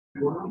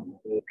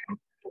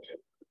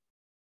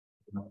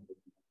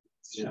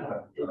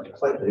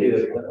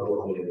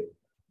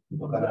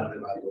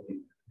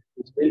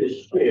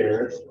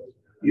Share.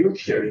 You're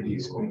sharing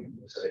these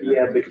screens.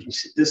 Yeah, but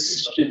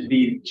this should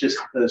be just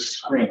the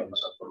screen.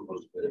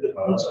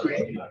 The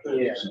screen.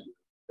 Yeah.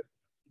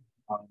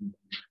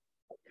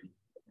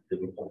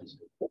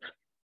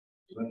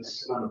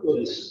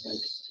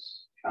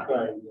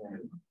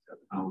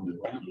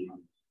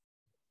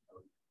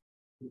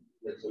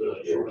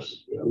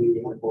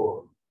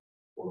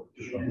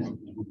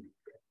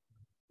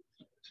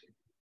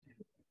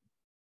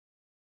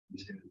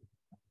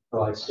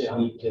 Oh, I see. I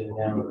need to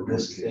narrow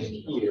this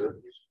thing here.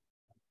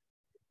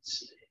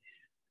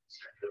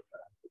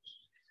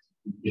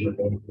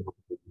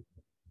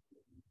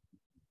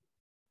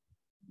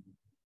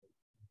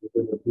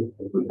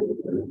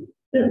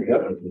 There we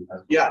go.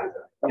 Yeah,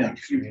 yeah.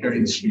 You're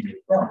carrying the screen.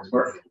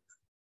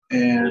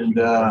 And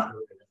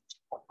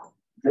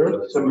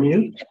there's some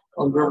mute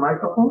on your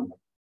microphone.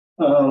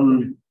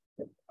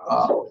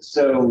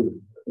 So,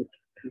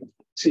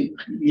 see,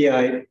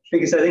 yeah,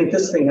 because I think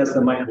this thing has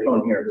the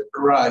microphone here.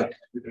 Right.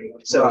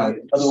 So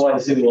right.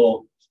 Otherwise it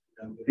will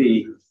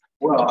be.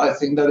 Well, I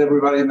think that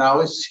everybody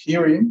now is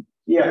hearing.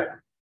 Yeah.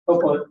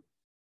 Hopefully.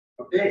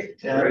 Okay.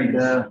 And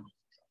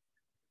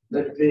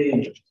let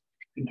me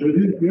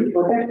introduce you.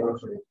 Okay.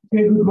 Okay.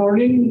 Good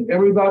morning,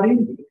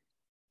 everybody.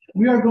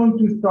 We are going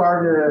to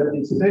start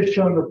this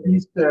session of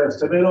this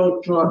Severo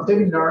Ochoa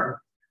seminar.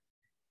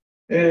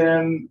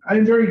 And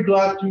I'm very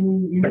glad to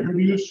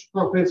introduce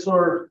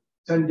Professor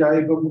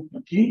Sanjay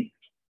Govindjee.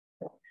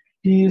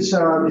 He is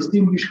a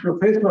distinguished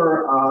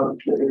professor of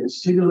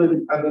civil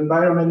and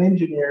environment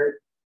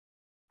engineer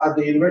at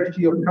the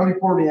University of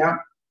California.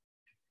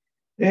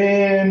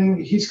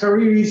 And his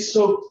career is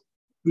so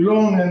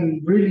long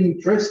and really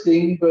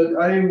interesting, but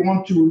I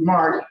want to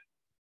remark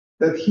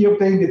that he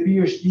obtained a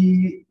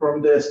PhD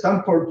from the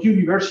Stanford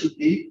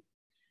University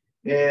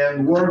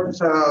and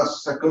works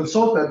as a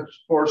consultant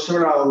for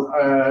several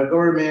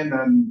government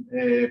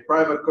and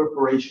private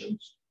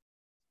corporations.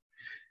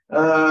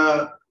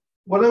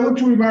 What I want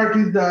to remark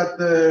is that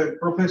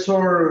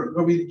Professor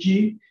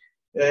Govindjee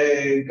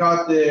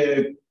got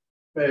the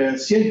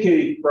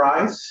Sanjay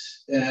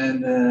Prize,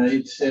 and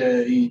it's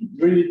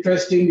really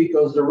interesting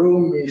because the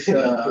room is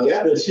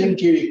the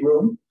Sanjay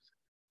room.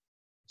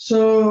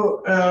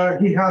 So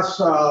he has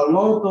a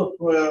lot of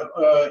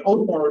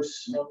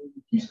honors on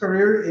his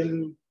career,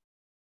 and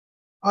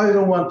I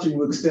don't want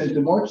to extend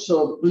too much.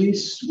 So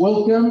please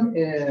welcome,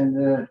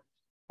 and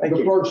thank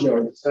you.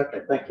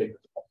 Okay, thank you.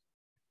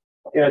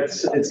 Yeah,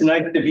 it's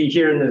nice to be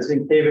here in the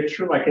Zinkevich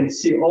room. I can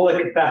see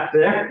Oleg back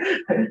there.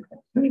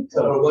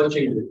 So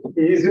watching,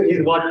 he's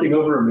watching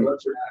over me.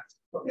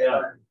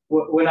 Yeah.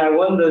 When I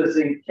won the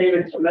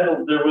Zinkevich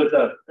medal,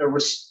 there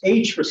was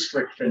age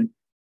restriction,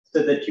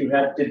 so that you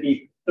had to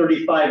be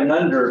 35 and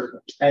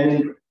under.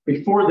 And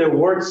before the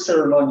award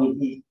ceremony,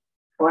 he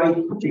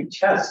tried to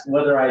test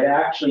whether I'd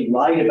actually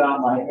lied about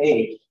my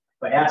age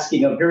by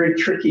asking a very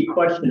tricky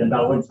question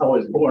about when I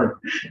was born.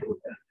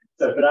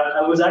 So, but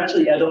I was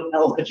actually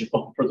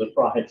eligible for the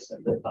prize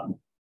at the time.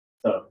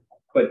 So,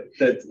 but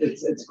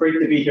it's great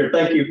to be here.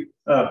 Thank you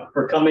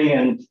for coming,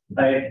 and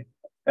I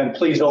am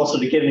pleased also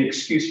to get an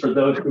excuse for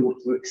those who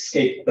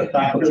escaped the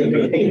faculty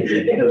meeting,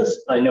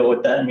 because I know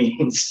what that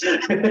means.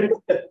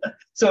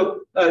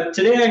 So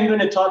today I'm going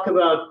to talk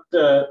about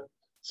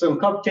some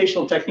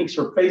computational techniques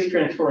for phase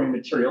transforming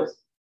materials.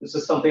 This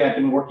is something I've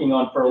been working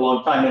on for a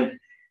long time, and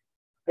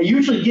I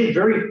usually give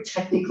very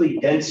technically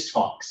dense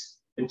talks.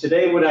 And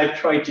today what I've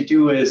tried to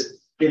do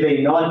is give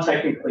a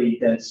non-technically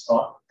dense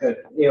talk.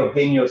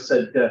 Eugenio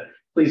said,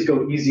 please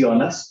go easy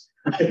on us.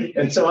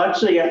 And so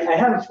actually I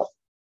have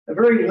a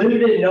very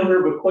limited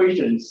number of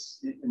equations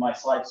in my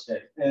slides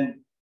today. And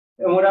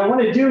what I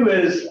want to do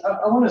is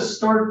I want to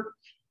start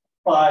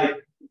by,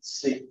 let's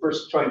see,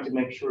 first trying to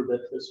make sure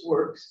that this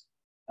works.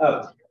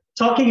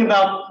 Talking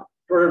about,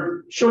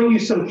 or showing you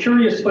some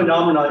curious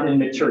phenomena in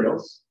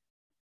materials.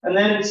 And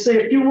then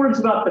say a few words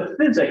about the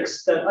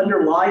physics that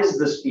underlies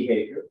this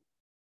behavior.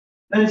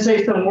 Then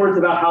say some words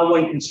about how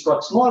one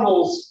constructs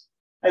models,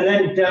 and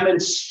then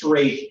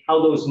demonstrate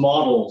how those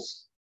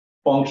models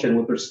function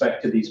with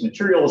respect to these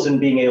materials and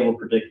being able to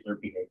predict their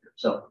behavior.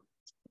 So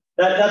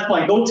that's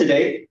my goal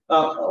today. A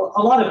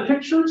lot of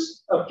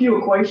pictures, a few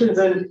equations,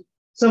 and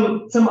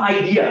some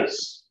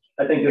ideas,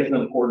 I think is an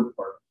important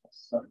part.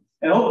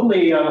 And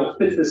hopefully I'll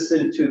fit this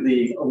into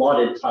the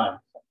allotted time.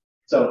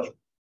 So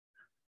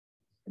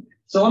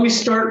let me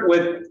start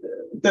with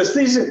this.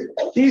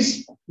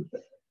 These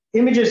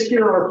images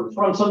here are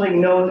from something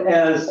known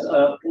as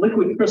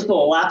liquid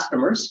crystal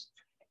elastomers.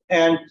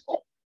 And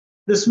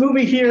this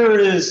movie here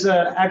is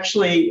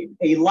actually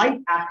a light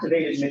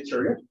activated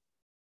material.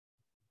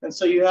 And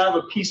so you have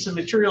a piece of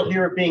material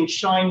here being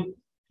shined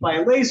by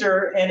a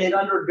laser, and it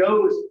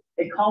undergoes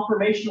a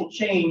conformational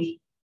change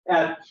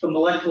at the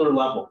molecular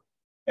level.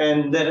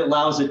 And then it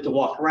allows it to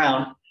walk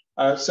around.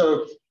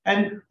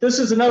 And this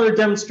is another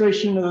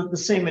demonstration of the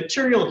same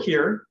material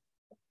here,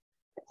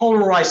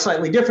 polarized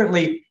slightly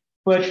differently.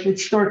 but it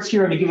starts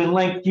here at a given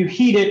length. You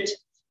heat it,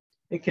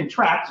 it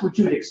contracts, which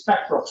you would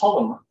expect for a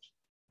polymer.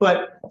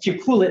 But if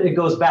you cool it, it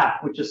goes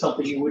back, which is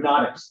something you would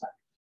not expect.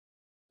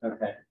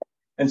 Okay.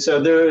 And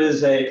so there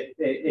is a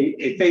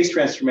phase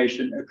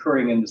transformation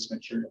occurring in this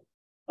material.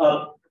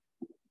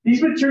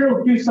 These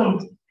materials do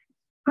some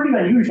pretty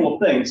unusual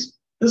things.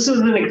 This is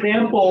an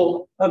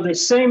example of the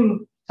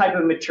same type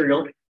of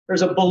material.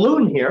 There's a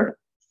balloon here,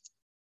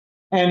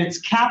 and it's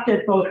capped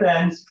at both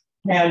ends,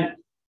 and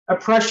a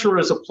pressure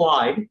is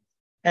applied.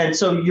 And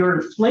so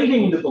you're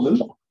inflating the balloon.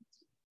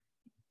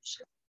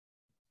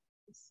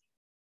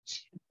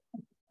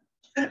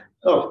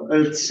 Oh,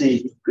 let's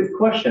see. Good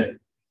question.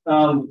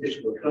 How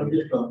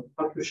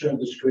to share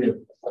the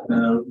screen?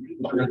 The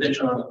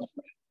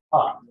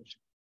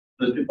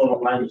people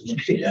online.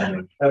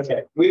 Yeah.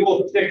 Okay. We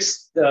will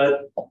fix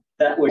that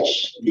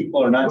which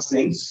people are not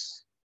seeing.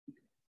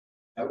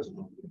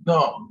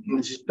 No,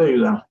 necesito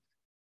ayuda.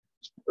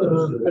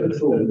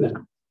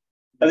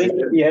 I think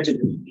you had to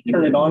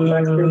turn it on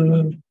back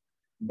there.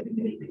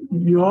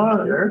 You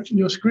are there.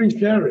 Your screen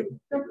sharing.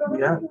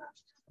 Yeah.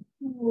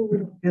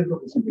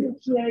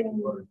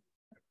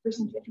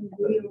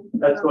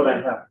 That's what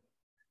I have.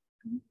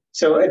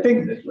 So I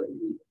think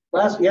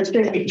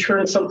yesterday we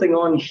turned something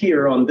on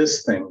here on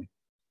this thing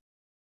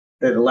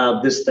that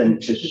allowed this thing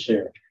to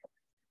share.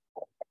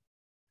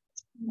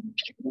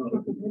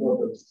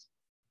 It's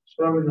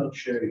probably not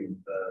sharing.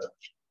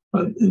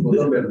 That's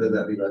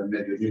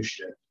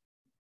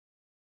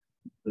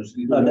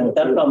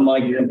on my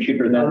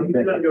computer. It's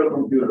on your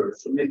computer,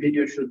 so maybe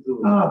you should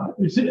do.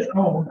 Is it?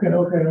 Oh, okay.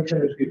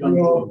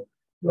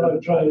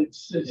 Right, try it.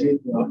 It's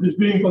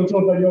being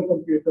controlled by your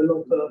computer,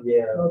 not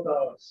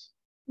ours.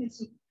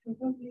 It's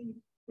probably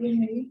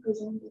maybe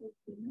presented.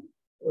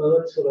 Well,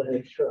 that's what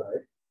I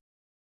tried.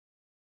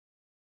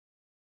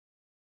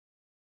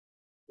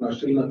 No,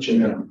 still not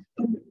sharing.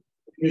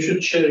 You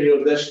should share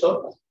your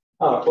desktop.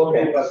 Oh,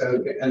 okay.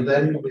 And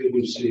then we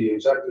will see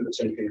exactly the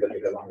same thing that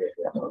you have on here.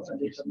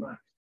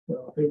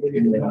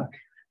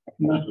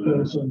 Not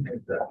person.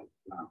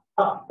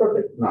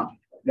 Perfect. No.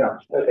 Yeah.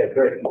 Okay,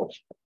 great.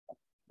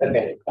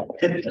 Okay.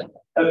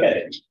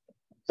 Okay.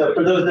 So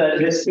for those that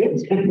missed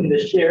it in the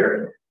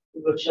share,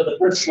 we'll show the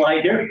first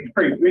slide here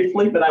very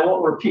briefly, but I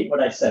won't repeat what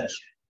I said.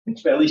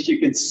 At least you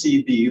can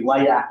see the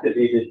light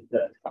activated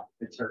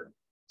material.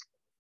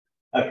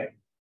 Okay.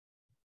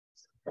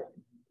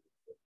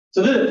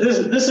 So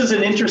this is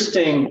an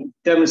interesting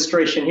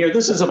demonstration here.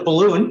 This is a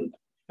balloon.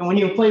 And when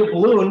you inflate a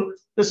balloon,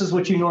 this is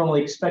what you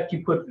normally expect.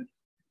 You put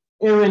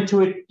air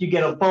into it, you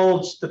get a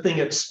bulge, the thing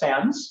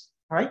expands,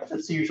 right?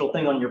 That's the usual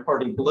thing on your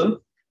party balloon.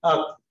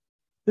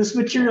 This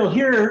material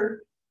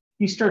here,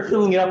 you start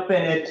filling it up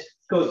and it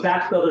goes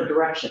back the other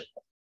direction.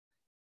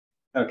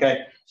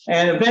 Okay,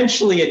 and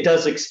eventually it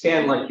does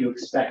expand like you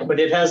expect, but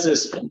it has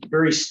this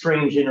very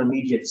strange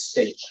intermediate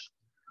state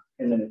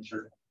in the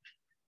material.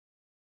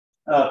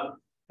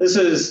 This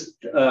is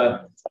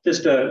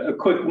just a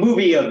quick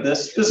movie of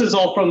this. This is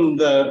all from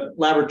the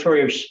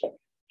laboratory of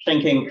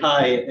Shenking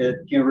Kai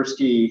at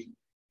University of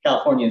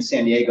California in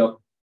San Diego.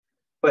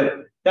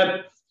 But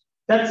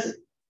that's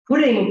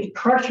putting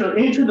pressure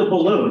into the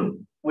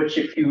balloon, which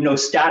if you know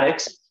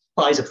statics,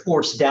 applies a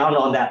force down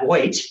on that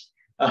weight,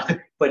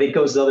 but it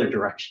goes the other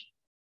direction.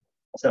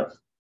 So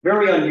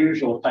very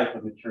unusual type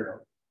of material.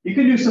 You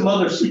can do some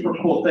other super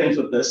cool things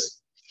with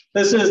this.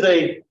 This is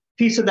a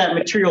piece of that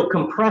material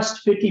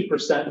compressed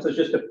 50%, so it's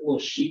just a little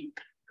sheet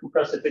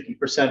compressed at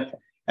 50%.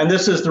 And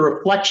this is the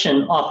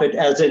reflection off it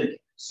as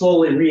it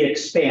slowly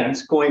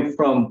re-expands, going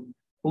from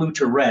blue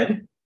to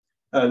red.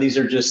 These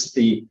are just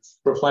the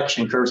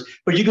reflection curves.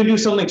 But you can do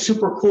something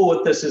super cool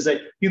with this, is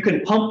that you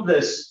can pump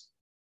this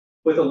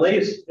with a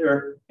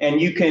laser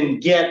and you can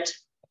get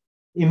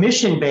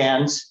emission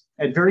bands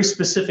at very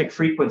specific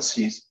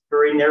frequencies,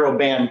 very narrow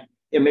band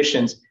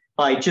emissions,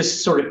 by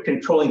just sort of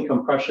controlling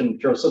compression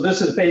material. So this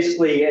is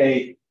basically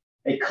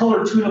a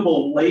color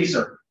tunable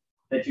laser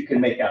that you can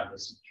make out of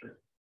this material.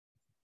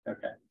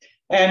 Okay.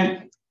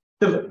 And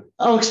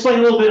I'll explain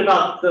a little bit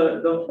about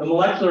the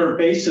molecular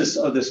basis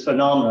of this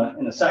phenomena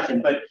in a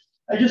second, but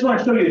I just want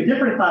to show you a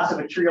different class of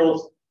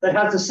materials that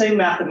has the same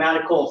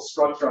mathematical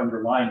structure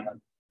underlying them.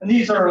 And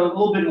these are a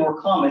little bit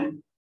more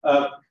common.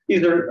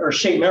 These are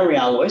shape memory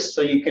alloys,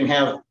 so you can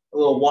have a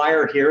little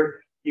wire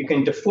here. You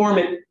can deform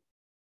it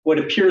what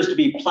appears to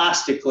be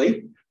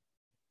plastically.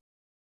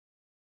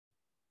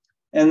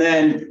 And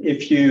then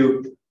if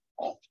you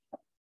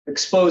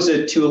expose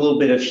it to a little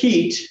bit of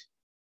heat,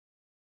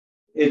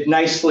 it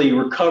nicely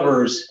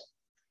recovers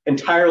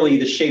entirely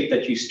the shape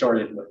that you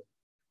started with.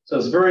 So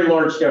it's very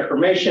large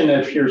deformation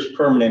that appears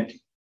permanent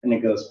and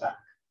it goes back.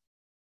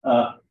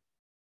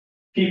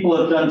 People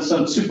have done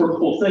some super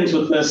cool things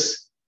with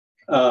this.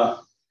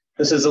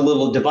 This is a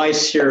little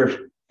device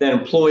here that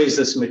employs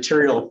this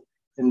material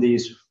in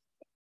these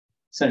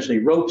essentially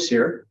ropes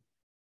here.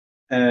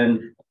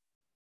 And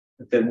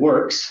if it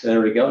works,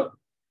 there we go,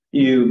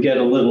 you get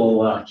a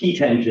little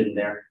heat engine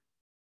there.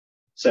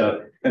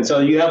 So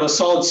you have a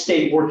solid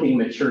state working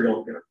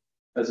material here,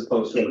 as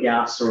opposed to a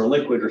gas or a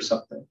liquid or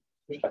something.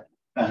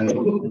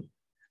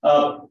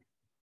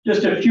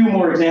 Just a few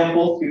more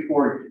examples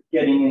before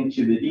getting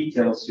into the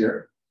details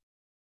here.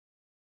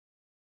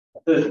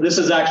 This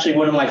is actually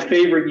one of my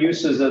favorite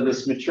uses of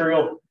this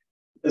material.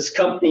 This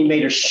company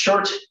made a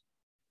shirt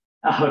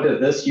out of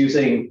this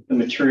using the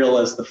material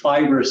as the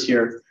fibers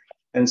here.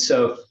 And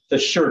so the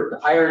shirt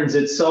irons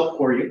itself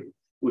for you,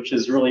 which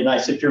is really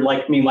nice. If you're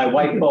like me, my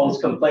wife always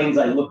complains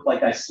I look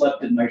like I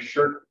slept in my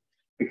shirt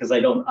because I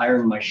don't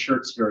iron my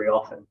shirts very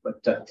often.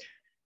 But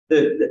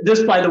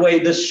this, by the way,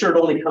 this shirt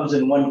only comes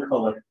in one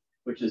color,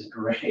 which is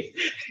gray.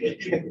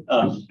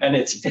 And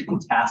it's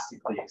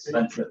fantastically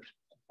expensive.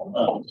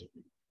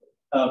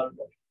 A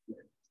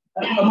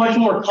much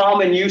more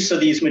common use of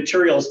these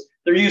materials,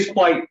 they're used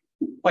quite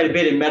a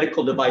bit in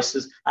medical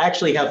devices. I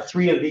actually have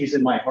 3 of these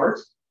in my heart.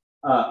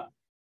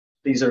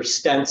 These are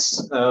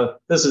stents.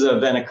 This is a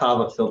vena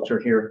cava filter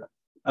here.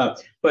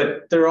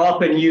 But they're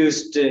often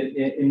used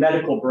in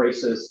medical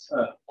braces.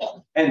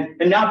 And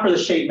now for the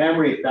shape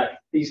memory effect,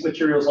 these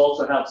materials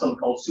also have something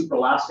called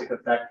superelastic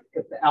effect.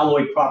 If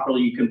alloyed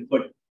properly, you can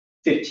put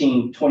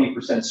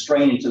 15–20%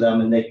 strain into them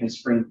and they can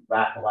spring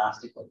back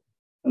elastically.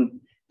 And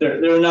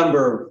there are a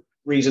number of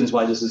reasons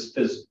why this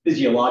is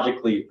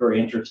physiologically very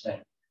interesting.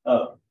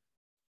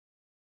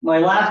 My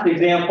last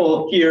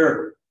example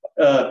here,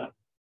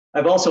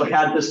 I've also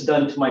had this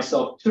done to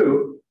myself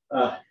too.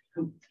 I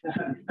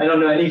don't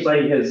know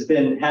anybody has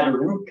had a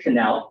root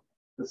canal.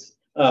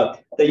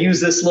 They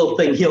use this little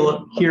thing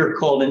here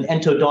called an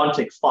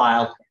endodontic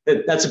file.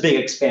 That's a big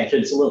expansion.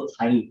 It's a little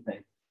tiny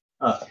thing.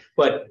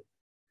 But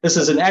this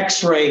is an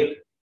X-ray.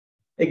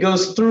 It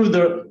goes through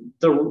the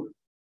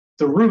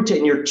root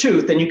in your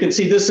tooth, and you can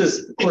see this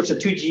is, of course, a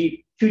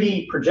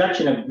 2D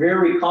projection, a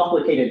very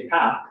complicated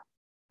path.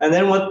 And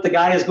then what the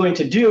guy is going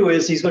to do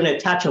is he's going to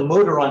attach a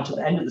motor onto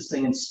the end of this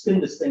thing and spin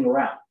this thing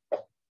around.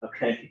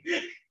 Okay.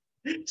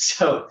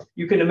 So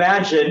you can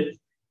imagine,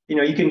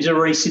 you can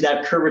already see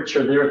that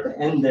curvature there at the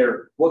end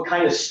there, what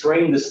kind of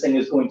strain this thing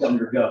is going to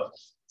undergo.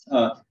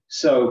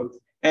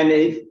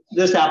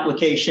 This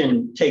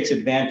application takes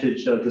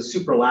advantage of the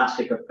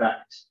superelastic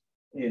effect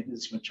in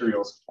these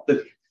materials.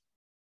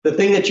 The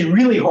thing that you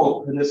really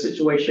hope in this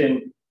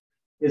situation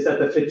is that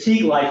the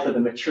fatigue life of the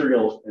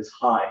material is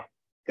high,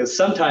 because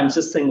sometimes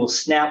this thing will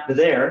snap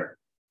there,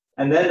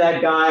 and then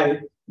that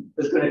guy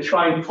is going to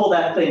try and pull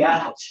that thing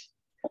out.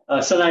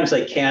 Sometimes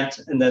they can't,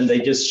 and then they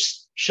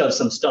just shove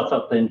some stuff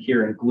up in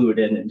here and glue it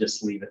in and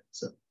just leave it.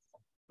 So,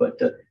 but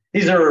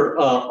these are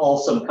all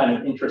some kind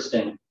of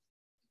interesting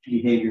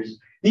behaviors.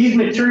 These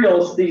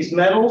materials, these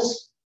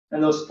metals,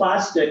 and those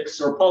plastics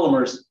or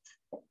polymers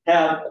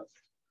have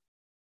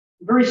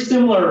very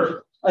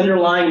similar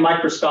underlying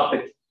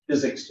microscopic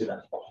physics to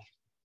them.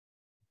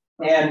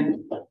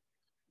 And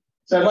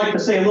so I'd like to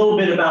say a little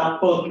bit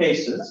about both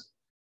cases.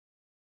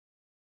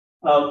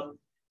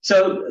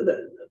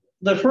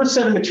 The first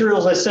set of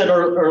materials I said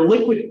are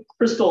liquid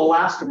crystal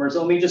elastomers.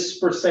 Let me just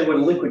first say what a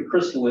liquid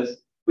crystal is.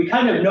 We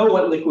kind of know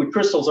what liquid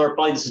crystals are.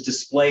 Probably this is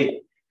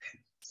displayed.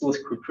 It's a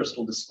liquid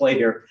crystal display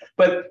here.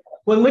 But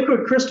when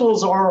liquid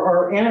crystals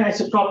are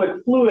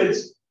anisotropic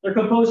fluids, they're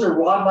composed of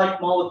rod-like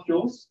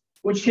molecules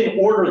which can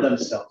order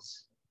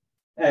themselves.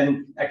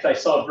 And actually, I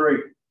saw a very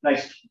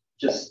nice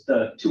just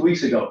 2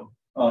 weeks ago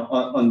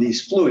on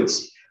these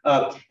fluids.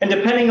 And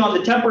depending on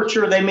the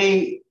temperature, they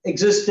may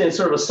exist in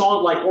sort of a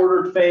solid-like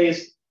ordered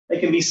phase. They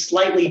can be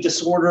slightly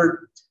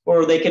disordered,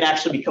 or they can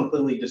actually be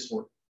completely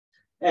disordered.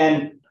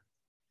 And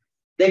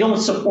they don't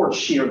support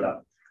shear,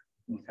 though.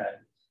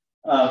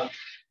 Okay.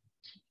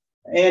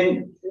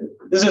 And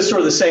this is sort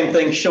of the same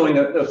thing, showing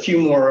a few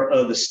more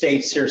of the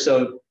states here.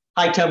 So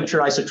high temperature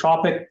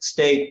isotropic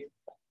state,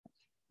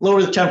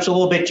 lower the temperature a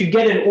little bit. You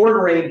get an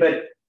ordering, but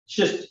it's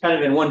just kind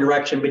of in one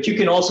direction. But you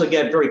can also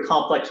get very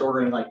complex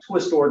ordering, like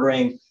twist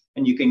ordering,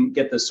 and you can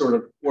get this sort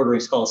of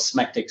ordering called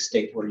smectic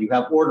state, where you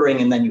have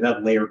ordering and then you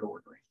have layered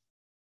ordering.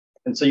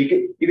 And so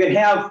you can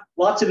have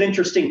lots of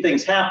interesting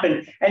things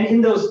happen. And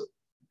in those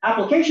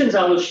applications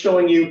I was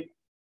showing you,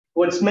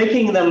 what's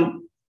making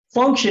them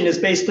function is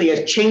basically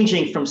a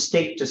changing from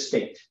state to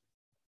state.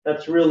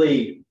 That's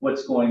really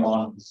what's going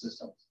on in the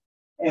systems.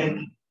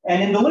 And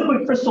in the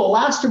liquid crystal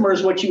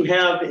elastomers, what you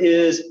have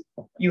is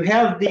you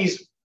have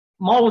these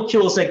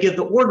molecules that give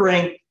the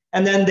ordering,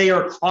 and then they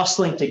are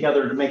cross-linked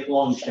together to make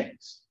long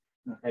chains.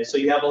 Okay, so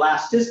you have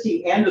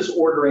elasticity and this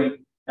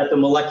ordering at the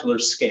molecular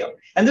scale.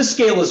 And this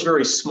scale is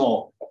very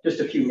small, just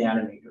a few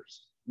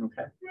nanometers.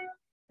 Okay.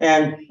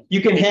 And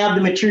you can have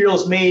the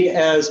materials made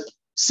as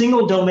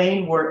single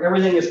domain where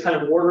everything is kind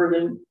of ordered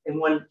in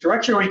one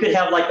direction, or you could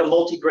have like a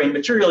multi-grain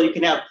material. You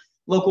can have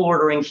local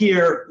ordering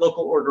here,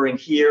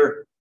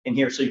 and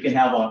here, so you can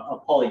have a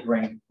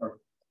polygrain or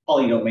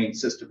polydomain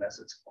system, as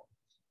it's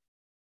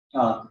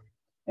called.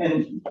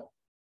 And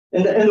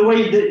the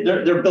way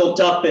that they're built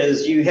up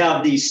is you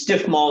have these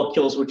stiff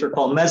molecules, which are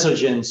called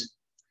mesogens,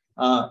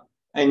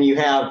 and you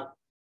have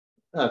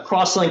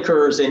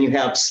cross-linkers, and you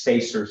have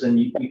spacers, and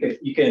you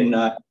can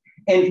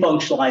end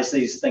functionalize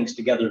these things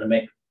together to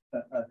make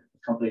a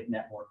complete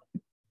network.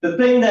 The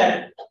thing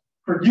that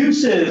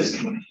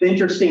produces the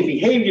interesting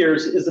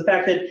behaviors is the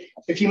fact that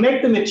if you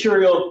make the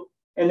material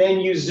and then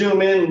you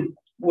zoom in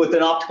with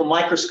an optical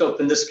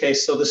microscope in this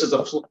case, so this is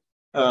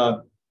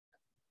a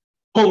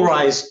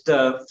polarized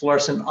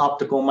fluorescent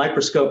optical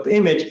microscope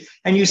image,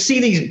 and you see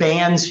these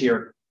bands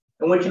here.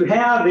 And what you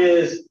have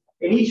is,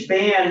 in each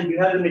band, you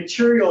have the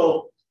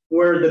material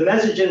where the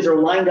mesogens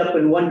are lined up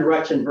in one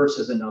direction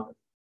versus another.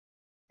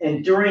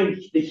 And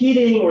during the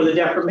heating or the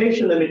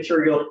deformation of the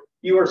material,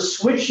 you are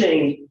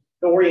switching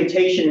the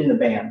orientation in the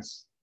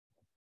bands.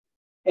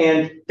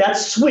 And that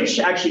switch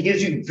actually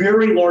gives you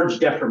very large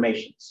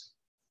deformations,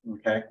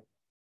 okay?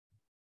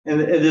 And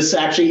this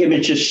actually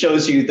image just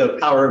shows you the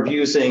power of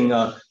using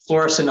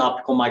fluorescent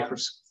optical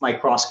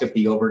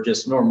microscopy over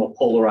just normal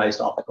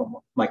polarized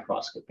optical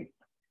microscopy.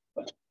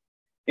 But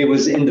it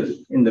was in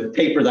the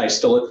paper that I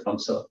stole it from,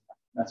 so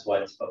that's why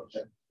it's put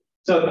there.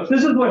 So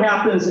this is what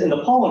happens in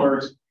the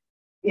polymers.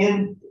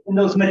 In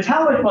those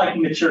metallic-like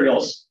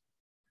materials,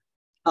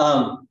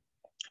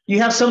 you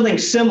have something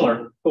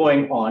similar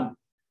going on.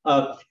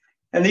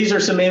 And these are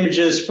some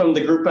images from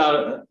the group out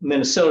of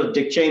Minnesota,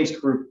 Dick James'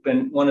 group,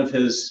 and one of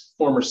his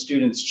former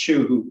students,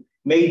 Chu, who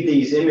made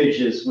these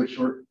images, which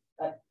were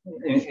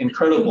an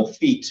incredible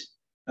feat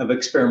of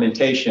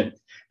experimentation.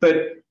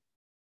 But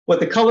what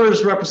the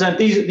colors represent,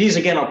 these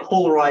again are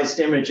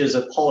polarized images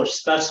of polished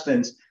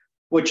specimens.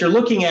 What you're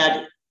looking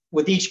at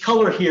with each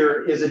color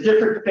here is a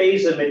different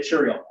phase of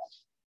material.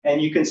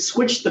 And you can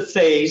switch the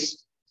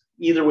phase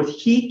either with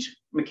heat,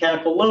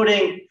 mechanical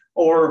loading,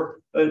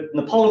 or in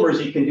the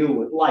polymers, you can do it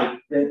with light.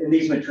 In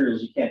these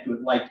materials, you can't do it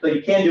with light, but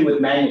you can do it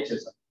with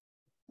magnetism.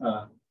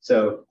 And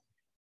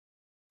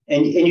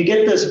you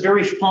get this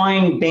very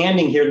fine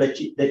banding here that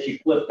you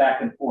flip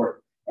back and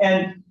forth.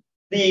 And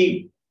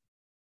the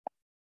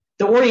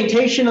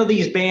orientation of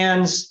these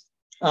bands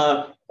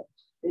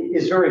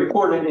is very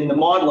important in the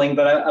modeling,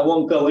 but I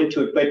won't go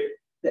into it. But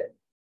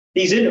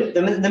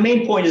the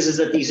main point is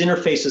that these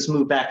interfaces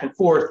move back and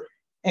forth,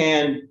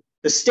 and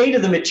the state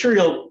of the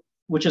material,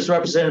 which is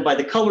represented by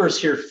the colors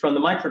here from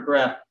the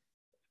micrograph,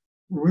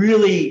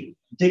 really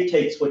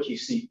dictates what you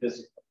see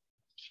physically.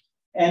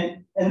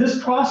 And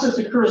this process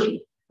occurs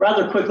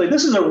rather quickly.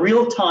 This is a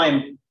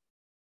real-time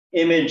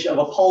image of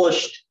a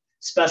polished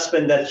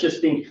specimen that's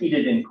just being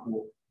heated and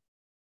cooled.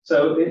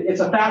 So it's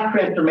a fast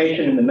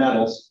transformation in the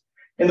metals.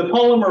 In the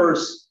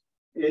polymers,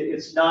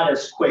 it's not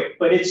as quick,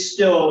 but it's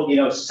still,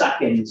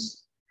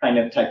 seconds kind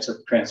of types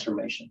of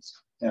transformations.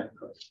 Yeah, of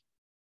course.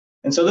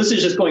 And so this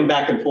is just going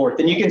back and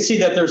forth. And you can see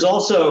that there's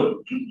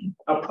also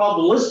a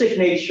probabilistic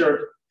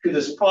nature to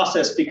this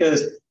process,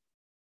 because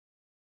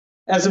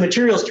as the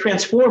material is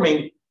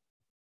transforming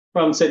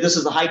from, say, this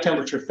is the high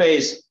temperature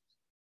phase,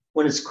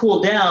 when it's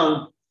cooled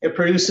down, it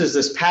produces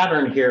this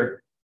pattern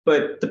here,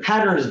 but the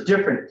pattern is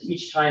different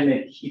each time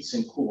it heats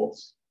and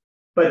cools.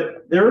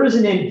 But there is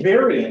an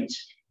invariant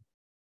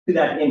to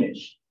that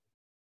image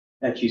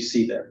that you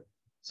see there.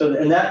 So,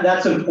 and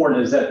that's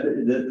important, is that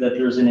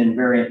there's an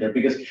invariant there,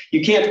 because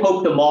you can't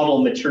hope to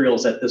model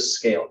materials at this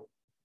scale,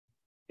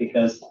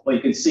 because, well,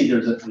 you can see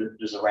there's a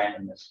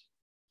randomness.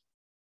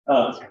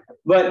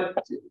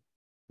 But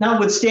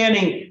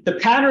notwithstanding the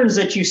patterns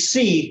that you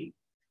see,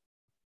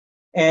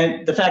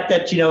 and the fact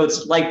that,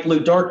 it's light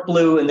blue, dark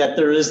blue, and that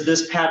there is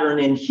this pattern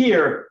in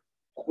here,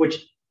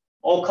 which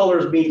all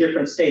colors mean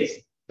different states,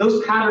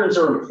 those patterns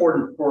are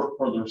important for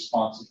the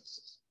responsiveness.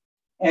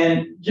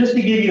 And just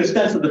to give you a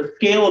sense of the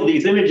scale of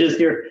these images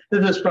here,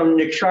 this is from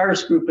Nick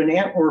Shire's group in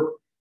Antwerp.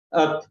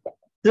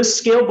 This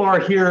scale bar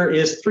here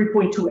is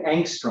 3.2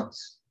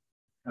 angstroms.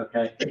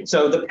 Okay,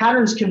 so the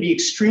patterns can be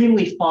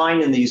extremely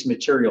fine in these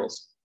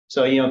materials.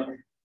 So,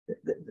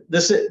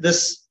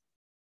 this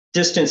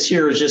distance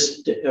here is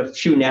just a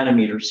few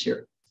nanometers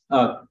here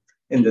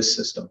in this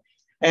system.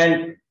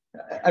 And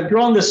I've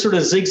drawn this sort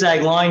of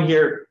zigzag line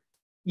here.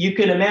 You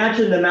can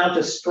imagine the amount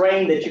of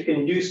strain that you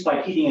can induce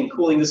by heating and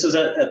cooling. This is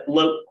at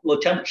low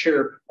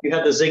temperature. You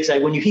have the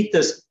zigzag. When you heat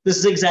this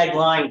zigzag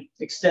line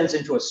extends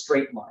into a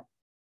straight line.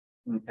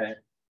 Okay,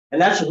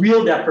 and that's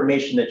real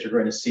deformation that you're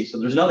going to see. So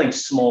there's nothing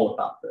small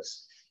about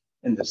this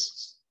in this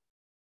system.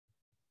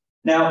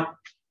 Now,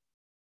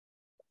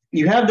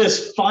 you have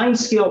this fine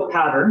scale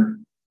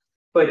pattern,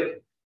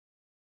 but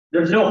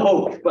there's no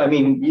hope. I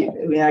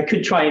mean, I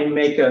could try and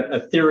make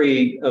a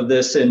theory of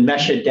this and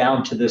mesh it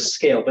down to this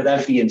scale, but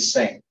that'd be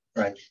insane,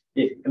 right?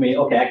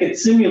 Okay, I could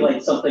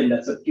simulate something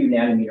that's a few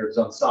nanometers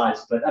on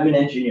size, but I'm an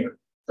engineer,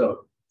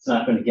 so it's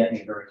not going to get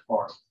me very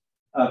far.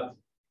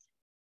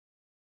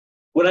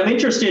 What I'm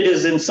interested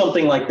is in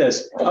something like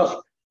this,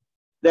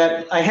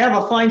 that I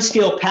have a fine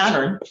scale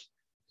pattern,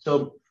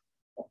 so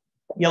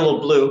yellow,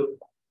 blue.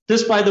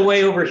 This, by the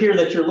way, over here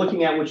that you're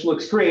looking at, which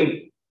looks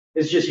green,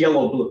 is just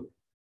yellow, blue.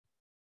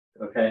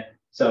 Okay,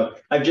 so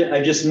I've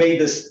just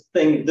made this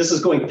thing. This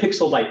is going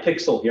pixel by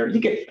pixel here.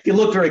 If you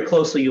look very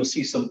closely, you'll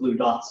see some blue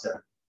dots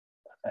there.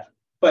 Okay.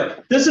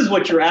 But this is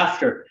what you're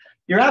after.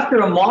 You're after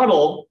a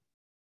model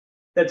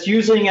that's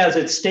using as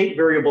its state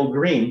variable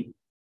green.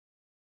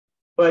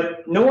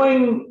 But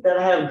knowing that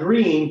I have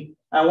green,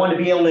 I want to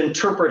be able to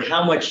interpret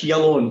how much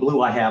yellow and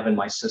blue I have in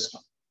my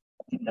system.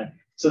 Okay.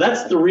 So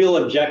that's the real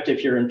objective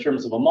here in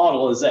terms of a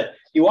model, is that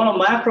you want a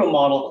macro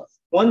model,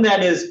 one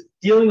that is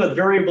dealing with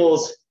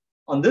variables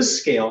on this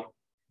scale,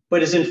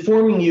 but is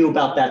informing you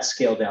about that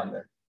scale down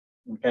there.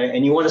 Okay,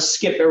 and you want to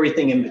skip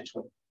everything in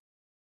between,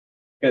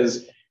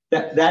 because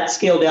that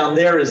scale down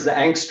there is the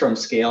angstrom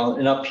scale,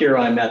 and up here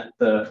I'm at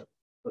the,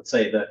 let's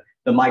say, the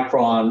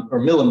micron or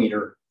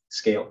millimeter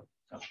scale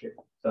up here.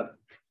 So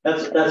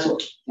that's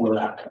what we're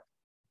at.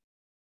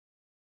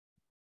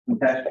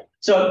 Okay,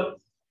 so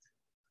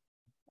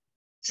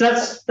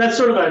that's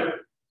sort of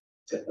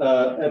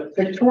a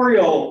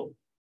pictorial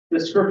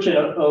description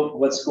of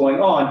what's going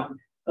on.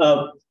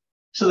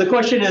 So the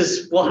question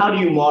is, well, how do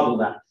you model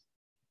that?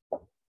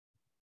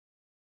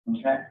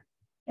 Okay,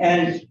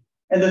 and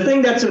the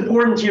thing that's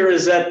important here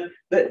is that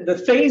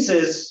the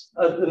phases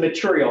of the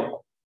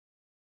material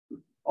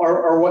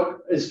are what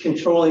is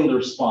controlling the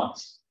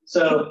response.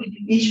 So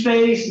each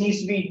phase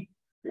needs to be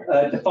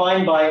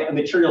defined by a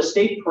material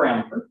state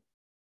parameter.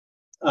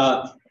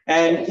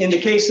 And in the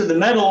case of the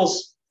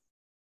metals,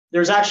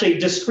 there's actually a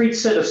discrete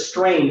set of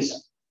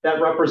strains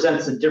that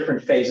represents the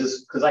different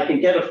phases, because I can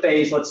get a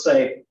phase, let's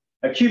say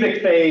a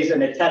cubic phase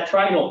and a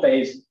tetragonal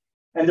phase,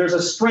 and there's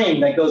a strain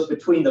that goes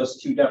between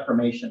those two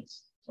deformations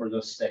or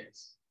those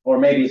states, or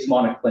maybe it's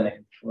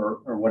monoclinic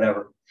or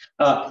whatever.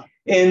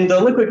 In the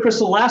liquid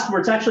crystal elastomer,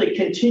 it's actually a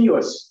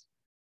continuous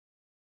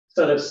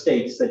set of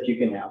states that you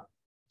can have.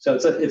 So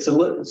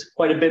it's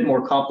quite a bit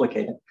more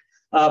complicated.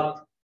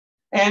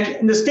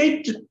 And the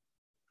state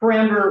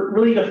parameter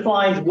really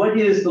defines what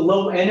is the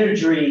low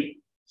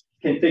energy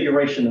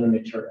configuration of the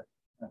material.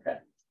 Okay,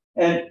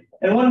 and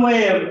one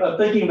way of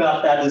thinking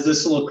about that is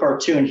this little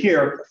cartoon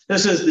here.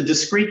 This is the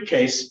discrete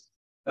case.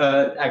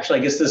 Actually,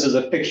 I guess this is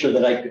a picture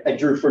that I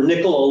drew for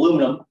nickel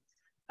aluminum.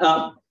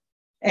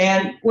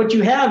 And what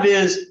you have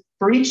is,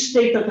 for each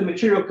state that the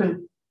material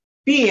can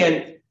be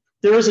in,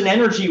 there is an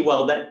energy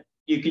well that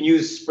you can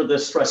use for the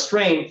stress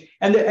strain.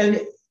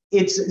 And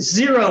it's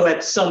zero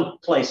at some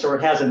place, or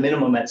it has a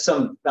minimum at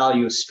some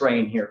value of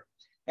strain here.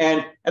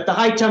 And at the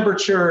high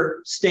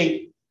temperature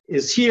state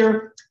is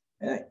here.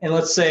 And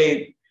let's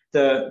say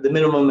the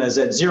minimum is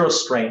at zero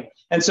strain.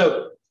 And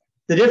so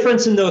the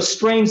difference in those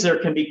strains there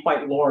can be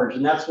quite large,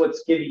 and that's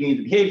what's giving you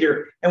the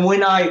behavior. And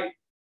when I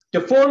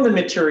deform the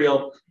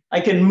material, I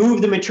can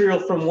move the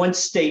material from one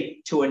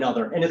state to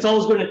another. And it's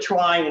always going to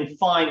try and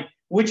find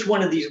which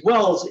one of these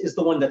wells is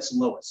the one that's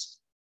lowest.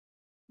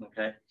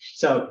 Okay,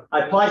 so I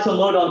apply some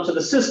load onto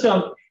the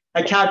system,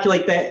 I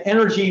calculate the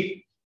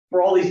energy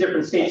for all these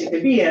different states it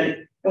could be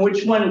in, and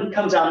which one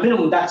comes out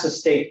minimum, that's a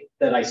state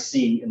that I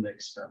see in the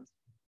experiment.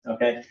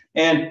 Okay,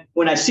 and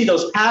when I see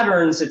those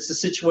patterns, it's a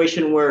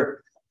situation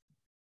where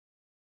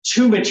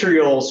two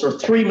materials or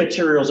three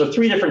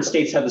different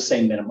states have the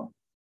same minimum.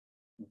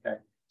 Okay,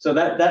 so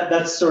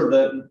that's sort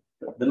of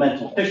the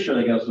mental picture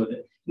that goes with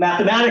it.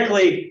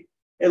 Mathematically,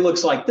 it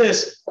looks like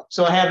this.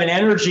 So I have an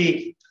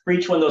energy for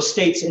each one of those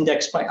states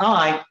indexed by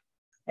I,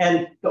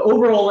 and the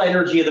overall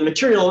energy of the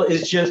material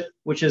is just,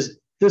 which is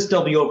this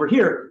W over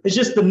here, is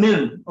just the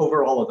min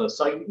over all of those.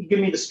 So you give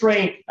me the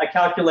strain, I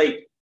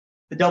calculate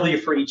the W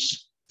for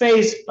each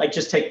phase, I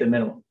just take the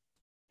minimum.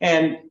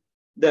 And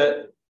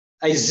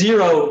I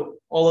zero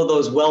all of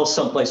those wells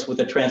someplace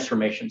with a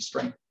transformation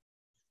strain.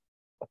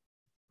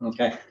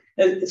 Okay,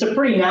 it's a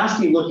pretty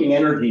nasty looking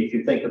energy if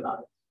you think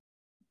about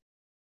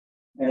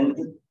it.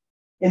 And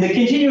in the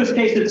continuous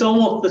case, it's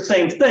almost the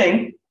same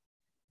thing,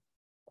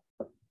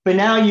 but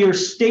now your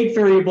state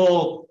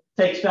variable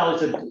takes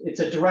values. It's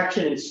a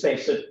direction in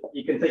space, so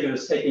you can think of it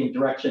as taking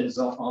directions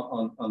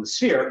on the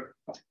sphere.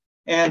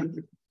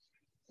 And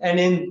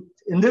in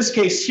this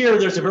case here,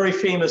 there's a very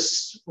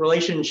famous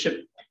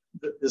relationship,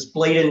 this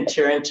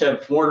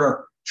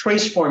Bladen-Terentiev-Warner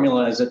trace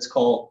formula, as it's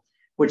called,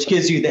 which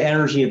gives you the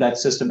energy of that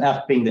system,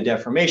 F being the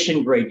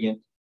deformation gradient.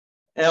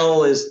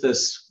 L is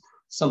this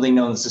something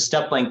known as the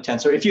step length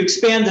tensor. If you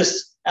expand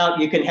this out,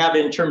 you can have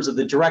it in terms of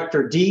the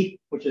director D,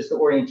 which is the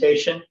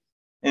orientation,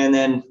 and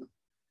then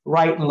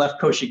right and left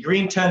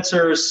Cauchy-Green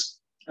tensors.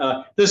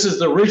 This is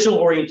the original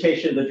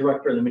orientation of the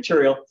director of the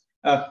material.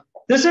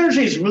 This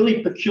energy is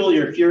really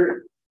peculiar. If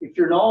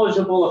you're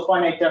knowledgeable of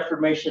finite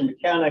deformation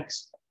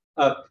mechanics,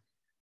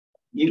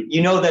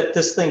 you know that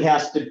this thing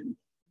has to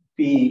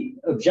be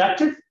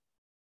objective.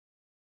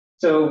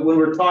 So when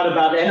we're taught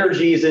about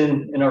energies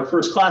in our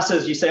first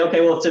classes, you say,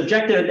 okay, well, it's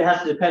objective, it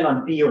has to depend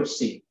on B or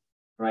C,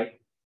 right?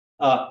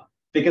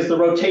 Because the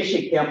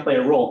rotation can't play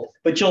a role.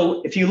 But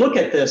if you look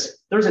at this,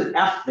 there's an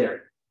F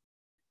there.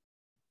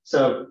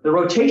 So the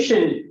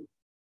rotation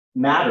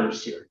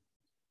matters here.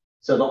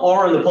 So the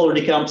R in the polar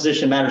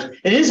decomposition matters.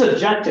 It is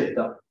objective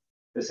though,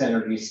 this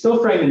energy. It's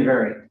still frame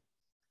invariant,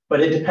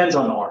 but it depends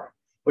on R,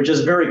 which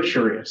is very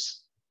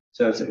curious.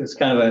 So it's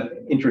kind of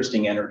an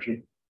interesting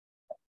energy.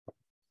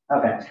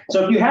 Okay,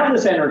 so if you have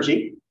this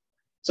energy,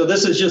 so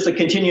this is just a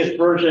continuous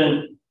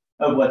version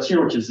of what's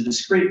here, which is the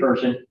discrete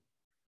version.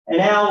 And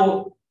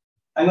now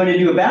I'm going to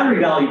do a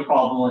boundary value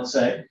problem, let's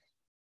say.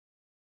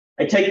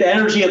 I take the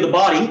energy of the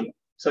body,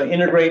 so I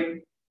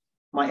integrate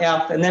my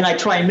F, and then I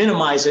try and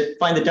minimize it,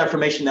 find the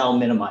deformation that will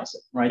minimize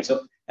it, right?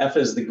 So F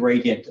is the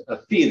gradient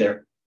of phi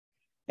there.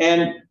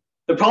 And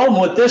the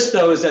problem with this,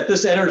 though, is that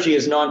this energy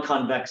is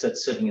non-convex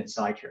that's sitting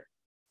inside here.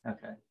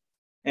 Okay.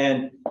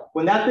 And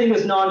when that thing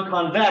is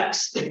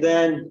non-convex,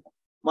 then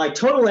my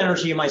total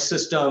energy in my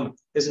system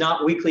is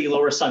not weakly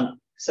lower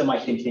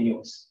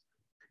semi-continuous.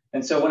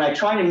 And so when I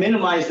try to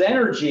minimize the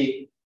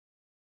energy,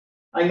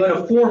 I'm going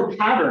to form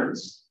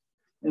patterns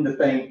in the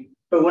thing.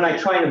 But when I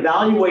try and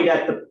evaluate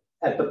at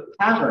the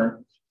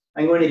pattern,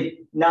 I'm going to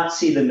not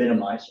see the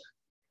minimizer.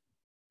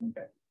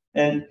 Okay.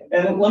 And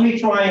let me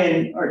try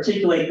and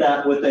articulate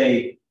that with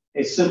a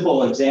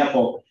simple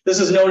example. This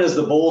is known as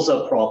the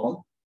Bolza problem.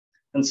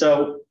 And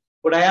so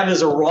what I have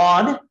is a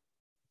rod,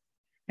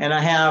 and I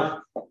have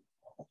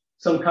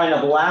some kind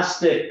of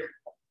elastic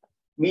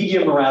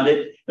medium around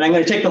it. And I'm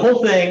going to take the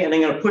whole thing and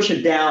I'm going to push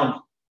it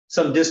down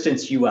some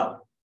distance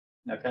UL.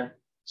 Okay.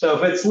 So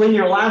if it's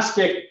linear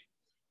elastic,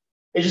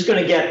 it's just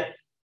going to get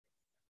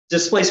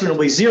displacement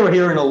will be 0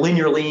 here and it'll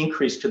linearly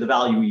increase to the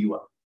value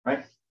UL,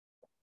 right?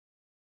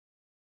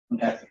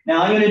 Okay.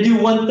 Now I'm going to do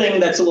one thing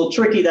that's a little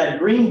tricky, that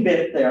green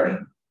bit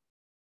there.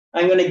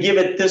 I'm going to give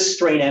it this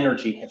strain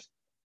energy here.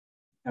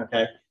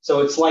 Okay.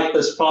 So it's like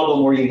this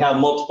problem where you have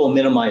multiple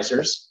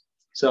minimizers.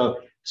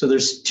 So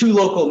there's 2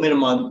 local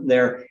minimum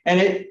there.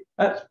 And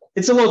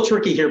it's a little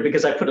tricky here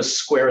because I put a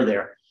square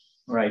there,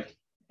 right?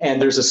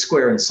 And there's a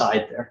square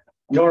inside there.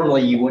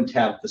 Normally you wouldn't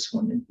have this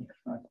one in here,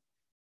 right?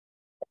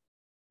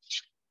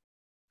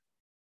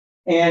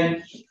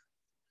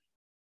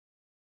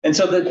 And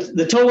so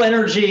the total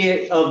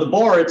energy of the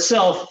bar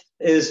itself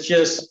is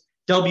just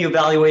W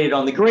evaluated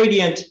on the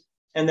gradient.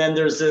 And then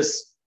there's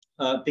this,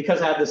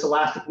 because I have this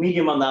elastic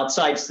medium on the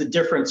outside, it's the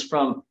difference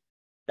from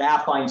the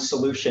affine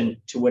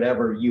solution to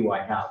whatever U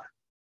I have.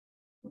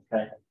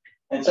 Okay.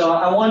 And so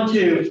I want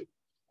to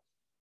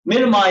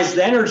minimize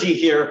the energy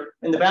here,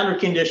 and the boundary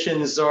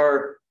conditions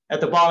are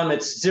at the bottom,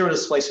 it's 0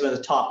 displacement, at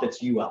the top,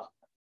 it's UL.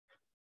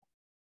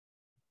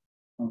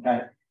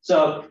 Okay.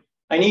 So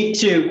I need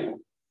to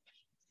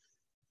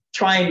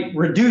try and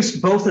reduce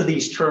both of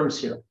these terms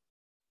here.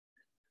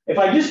 If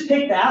I just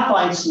pick the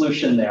affine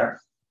solution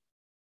there,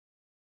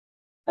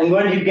 I'm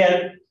going to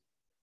get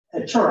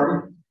a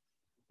term,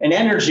 an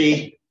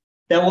energy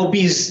that will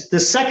be, the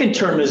second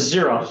term is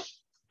 0,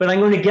 but I'm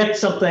going to get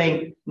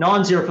something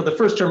non-zero for the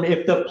first term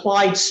if the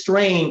applied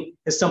strain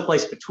is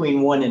someplace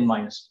between 1 and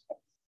 -1.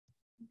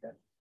 Okay.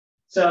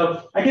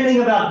 So I can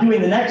think about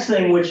doing the next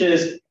thing, which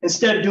is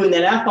instead of doing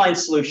that affine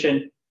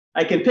solution,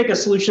 I can pick a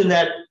solution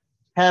that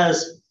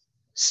has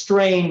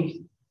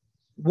strain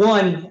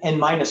 1 and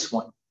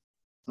 -1.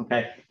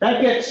 Okay,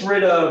 that gets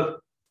rid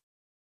of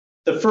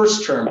the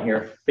first term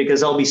here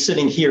because I'll be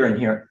sitting here and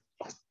here.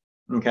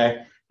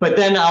 Okay, but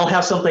then I'll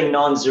have something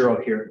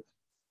non-zero here.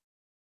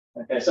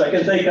 Okay, so I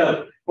can think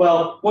of,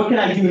 well, what can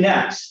I do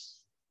next?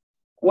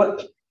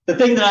 What the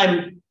thing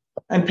that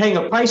I'm paying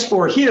a price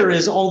for here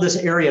is all this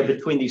area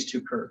between these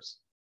 2 curves.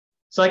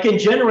 So I can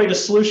generate a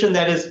solution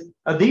that is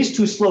of these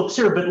 2 slopes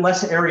here, but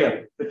less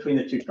area between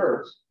the 2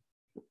 curves.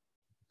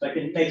 So I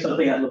can take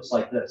something that looks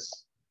like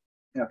this.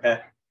 Okay.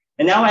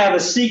 And now I have a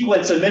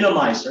sequence of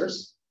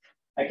minimizers.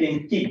 I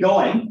can keep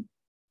going.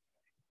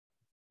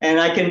 And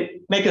I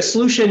can make a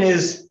solution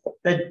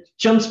that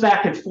jumps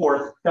back and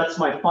forth. That's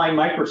my fine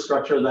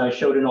microstructure that I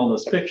showed in all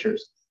those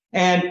pictures.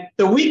 And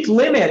the weak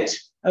limit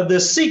of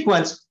this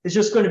sequence is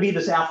just going to be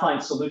this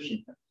affine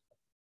solution.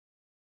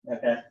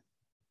 Okay.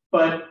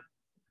 But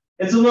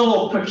it's a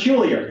little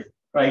peculiar,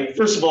 right?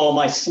 First of all,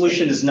 my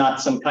solution is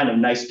not some kind of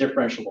nice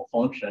differentiable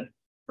function,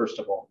 first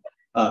of all.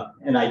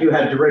 And I do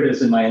have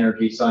derivatives in my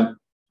energy, so I'm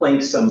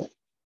playing some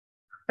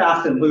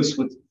fast and loose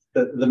with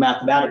the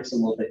mathematics a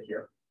little bit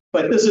here.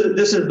 But this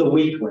is the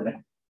weak limit.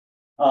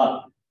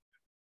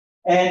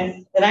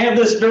 And I have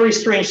this very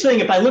strange thing.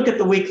 If I look at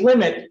the weak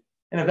limit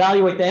and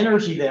evaluate the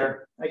energy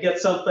there, I get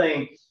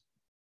something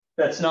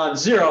that's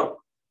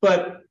non-zero.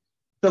 But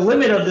the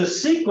limit of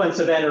this sequence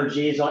of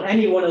energies on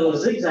any one of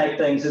those zigzag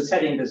things is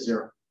heading to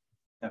 0.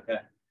 Okay.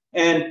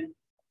 And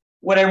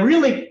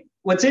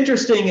what's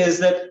interesting is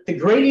that the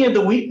gradient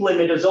of the weak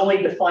limit is only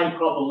defined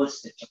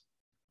probabilistic.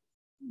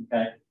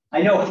 Okay.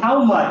 I know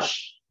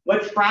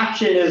what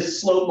fraction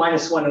is slope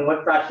 -1 and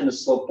what fraction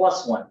is slope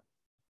 +1.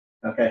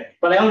 Okay.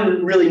 But I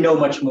don't really know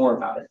much more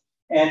about it.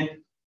 And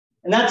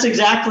that's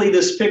exactly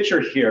this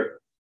picture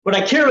here. What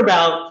I care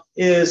about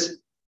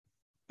is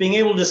being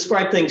able to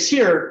describe things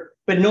here,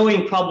 but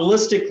knowing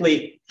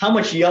probabilistically how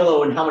much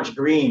yellow and how much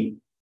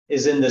green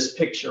is in this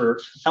picture,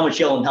 how much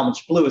yellow and how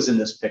much blue is in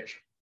this picture.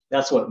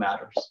 That's what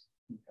matters.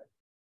 Okay.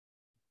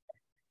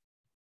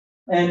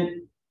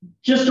 And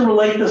just to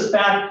relate this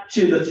back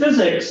to the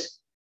physics,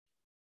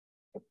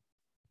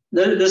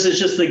 this is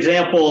just the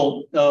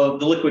example of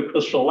the liquid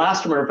crystal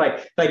elastomer.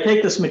 If I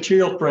take this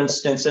material, for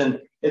instance, and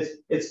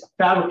it's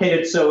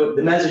fabricated so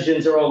the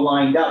mesogens are all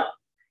lined up,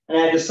 and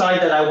I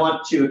decide that I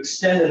want to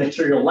extend the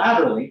material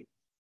laterally,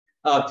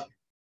 the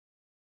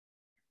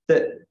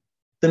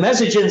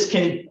mesogens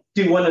can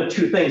do one of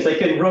 2 things. They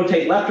can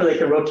rotate left or they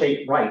can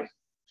rotate right.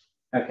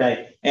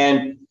 Okay,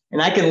 and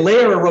I can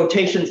layer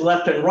rotations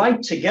left and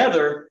right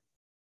together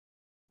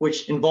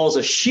which involves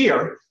a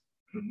shear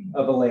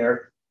of a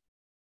layer,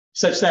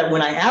 such that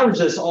when I average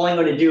this, all I'm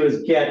going to do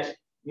is get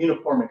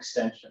uniform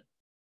extension.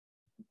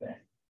 Okay.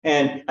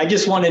 And I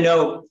just want to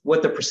know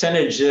what the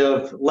percentage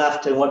of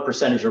left and what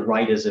percentage of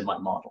right is in my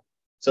model.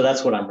 So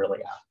that's what I'm really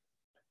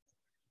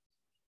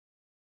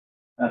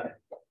after. Okay.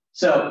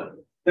 So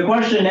the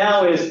question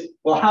now is,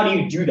 well, how do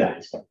you do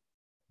that?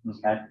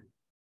 Okay.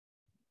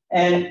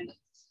 And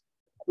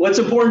what's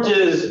important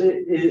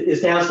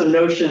is to have some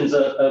notions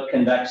of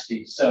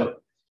convexity. So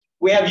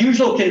we have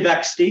usual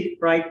convexity,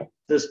 right?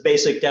 This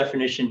basic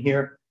definition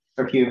here.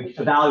 If you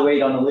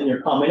evaluate on a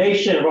linear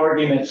combination of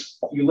arguments,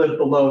 you live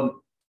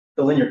below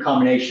the linear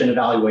combination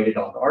evaluated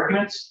on the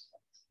arguments.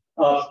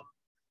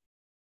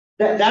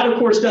 That of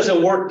course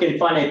doesn't work in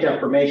finite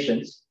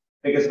deformations,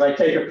 because if I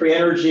take a free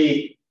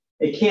energy,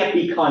 it can't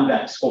be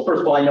convex. Well,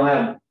 first of all, I know I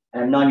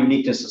have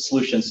non-uniqueness of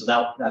solutions, so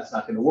that's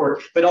not going to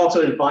work. But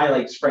also it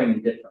violates frame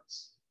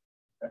indifference.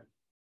 Okay.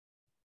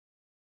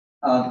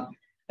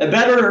 A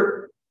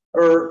better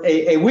or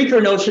a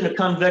weaker notion of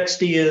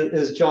convexity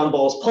is John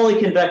Ball's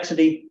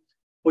polyconvexity,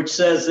 which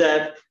says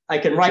that I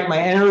can write my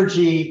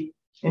energy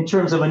in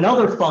terms of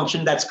another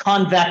function that's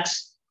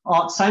convex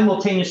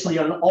simultaneously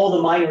on all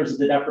the minors of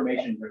the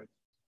deformation group.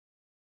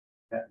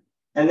 Okay.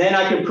 And then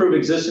I can prove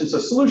existence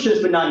of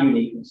solutions, but not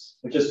uniqueness,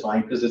 which is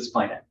fine because it's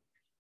finite.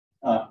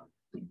 A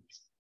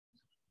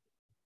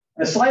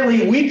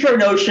slightly weaker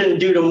notion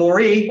due to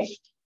Maury,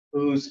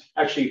 who's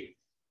actually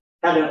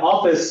had an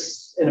office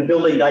in a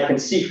building that I can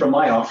see from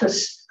my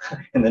office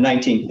in the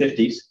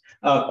 1950s,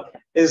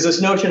 is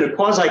this notion of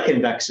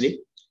quasi-convexity.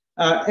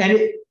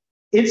 And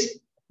its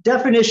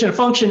definition of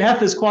function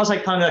f is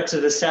quasi-convex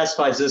if it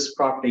satisfies this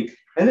property.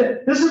 And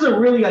this is a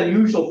really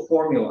unusual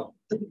formula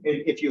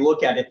if you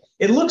look at it.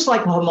 It looks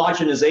like a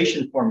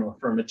homogenization formula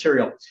for a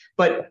material,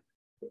 but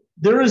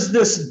there is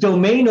this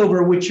domain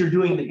over which you're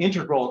doing the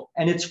integral,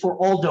 and it's for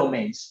all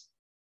domains.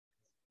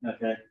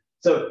 Okay,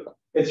 so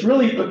it's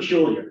really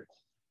peculiar.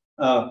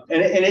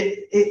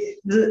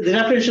 The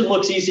definition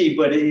looks easy,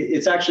 but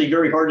it's actually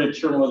very hard to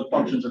determine whether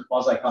functions are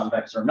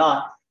quasi-convex or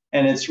not,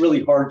 and it's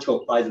really hard to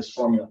apply this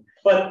formula.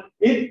 But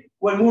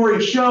what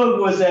Maury showed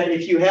was that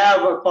if you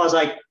have a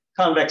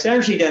quasi-convex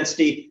energy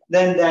density,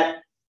 then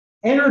that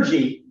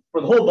energy for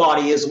the whole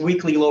body is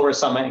weakly lower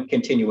sum and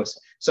continuous.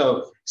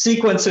 So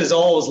sequences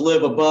always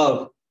live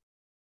above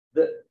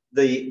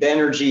the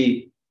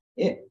energy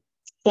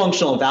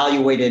functional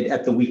evaluated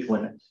at the weak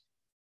limit.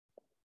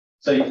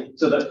 So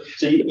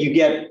you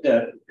get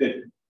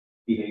good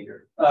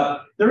behavior.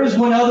 There is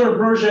one other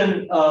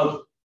version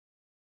of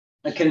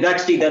a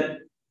convexity that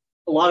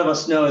a lot of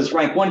us know as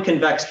rank 1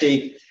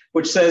 convexity,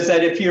 which says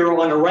that if you're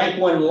on a rank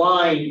 1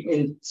 line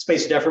in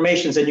space of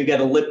deformations, then you get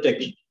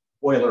elliptic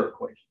Euler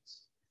equations.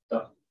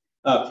 So,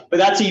 but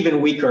that's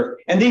even weaker.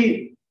 And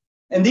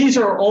these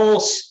are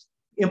all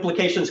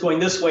implications going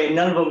this way, and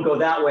none of them go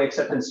that way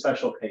except in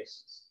special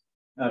cases.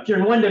 If you're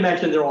in 1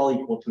 dimension, they're all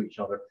equal to each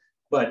other.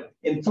 But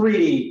in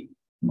 3D,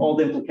 all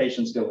the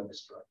implications go in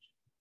this direction.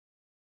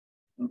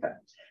 Okay.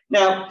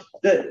 Now,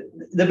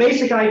 the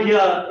basic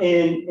idea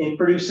in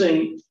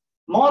producing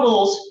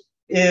models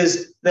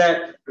is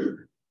that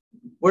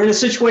we're in a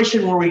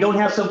situation where we don't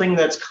have something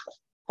that's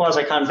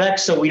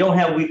quasi-convex, so we don't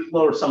have weak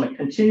lower sum of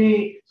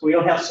continuity, so we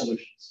don't have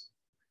solutions.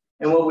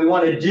 And what we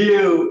want to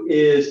do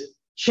is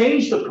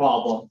change the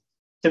problem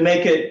to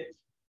make it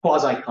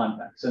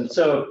quasi-convex. And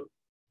so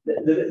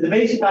the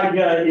basic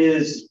idea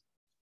is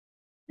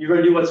you're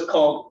going to do what's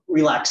called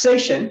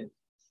relaxation,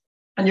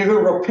 and you're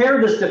going to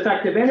repair this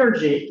defective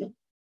energy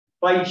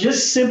by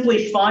just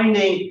simply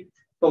finding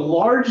the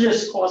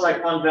largest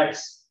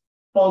quasi-convex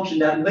function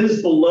that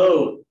lives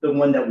below the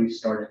one that we've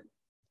started.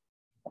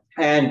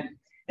 And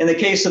in the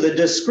case of the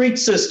discrete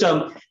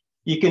system,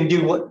 you can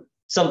do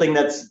something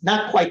that's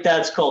not quite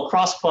that. It's called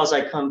cross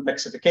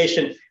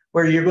quasi-convexification,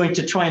 where you're going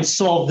to try and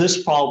solve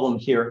this problem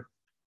here.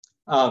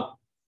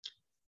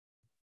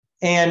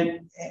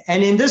 And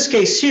in this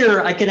case here,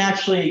 I can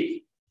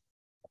actually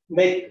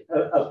make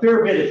a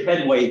fair bit of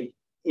headway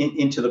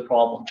into the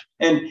problem.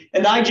 And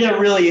the idea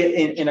really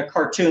in a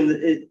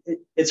cartoon,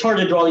 it's hard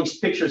to draw these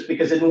pictures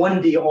because in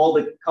 1D, all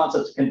the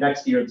concepts of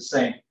convexity are the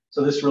same.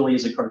 So this really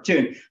is a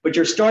cartoon. But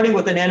you're starting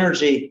with an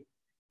energy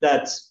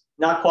that's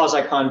not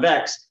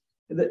quasi-convex.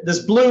 This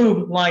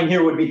blue line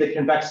here would be the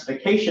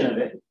convexification of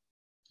it.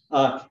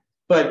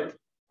 But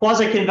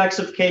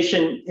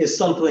quasi-convexification is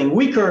something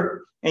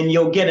weaker, and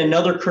you'll get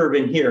another curve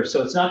in here.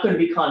 So it's not going to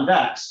be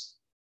convex,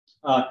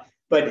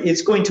 but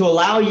it's going to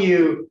allow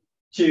you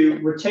to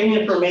retain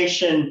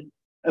information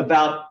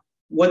about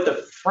what the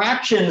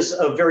fractions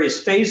of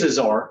various phases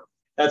are.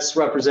 That's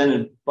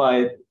represented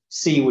by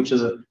C, which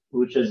is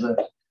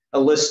a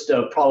list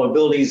of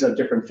probabilities of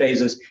different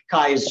phases.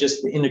 Chi is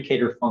just the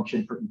indicator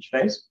function for each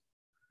phase.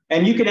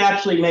 And you can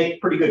actually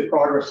make pretty good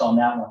progress on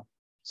that one.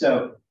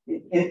 So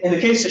in the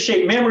case of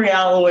shape memory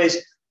alloys,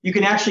 you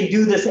can actually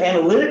do this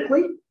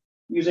analytically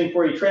using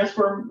Fourier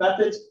transform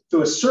methods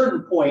to a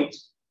certain point.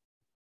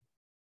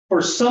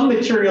 For some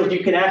materials,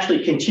 you can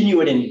actually continue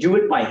it and do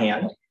it by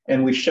hand,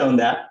 and we've shown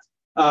that.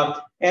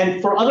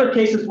 And for other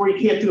cases where you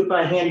can't do it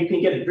by hand, you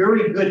can get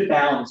very good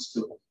bounds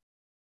to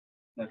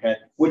it, okay,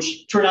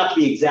 which turn out to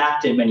be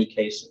exact in many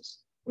cases,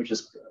 which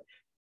is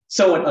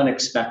somewhat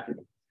unexpected.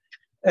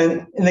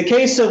 And in the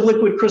case of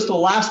liquid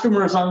crystal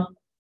elastomers,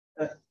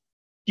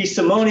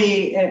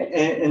 DeSimone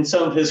and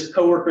some of his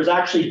coworkers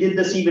actually did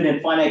this even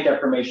in finite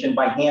deformation.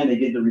 By hand, they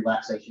did the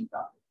relaxation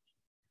calculation,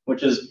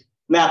 which is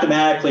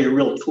mathematically a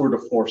real tour de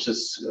force.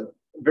 It's a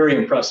very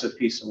impressive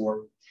piece of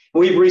work.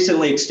 We've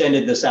recently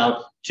extended this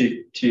out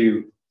to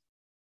the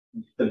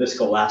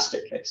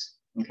viscoelastic case.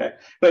 Okay,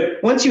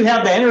 but once you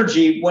have the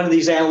energy, one of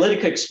these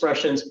analytic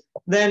expressions,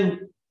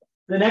 then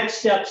the next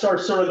steps are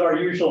sort of our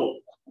usual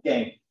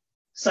game.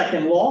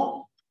 Second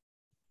law,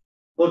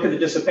 look at the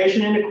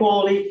dissipation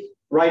inequality,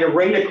 write a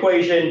rate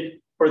equation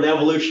for the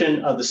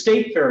evolution of the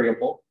state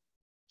variable,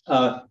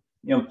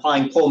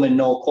 applying Pullman,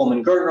 null,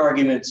 Coleman, Girton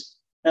arguments.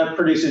 That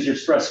produces your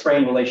stress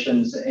strain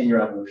relations and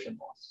your evolution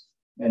laws.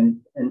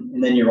 And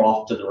then you're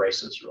off to the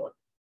races, really.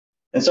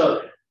 And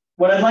so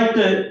what I'd like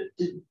to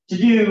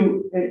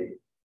do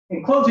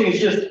in closing is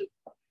just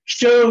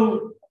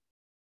show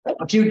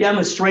a few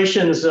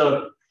demonstrations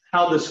of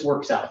how this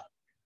works out.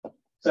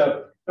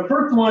 So the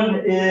first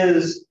one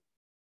is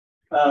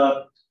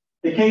the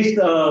case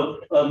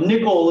of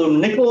nickel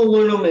aluminum. Nickel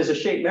aluminum is a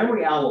shape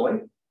memory alloy,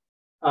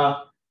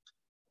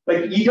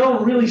 but you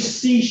don't really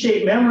see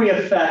shape memory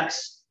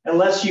effects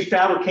unless you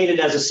fabricate it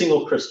as a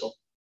single crystal.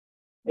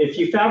 If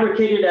you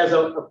fabricate it as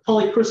a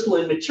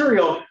polycrystalline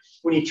material,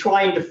 when you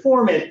try and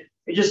deform it,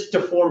 it just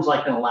deforms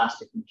like an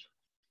elastic material.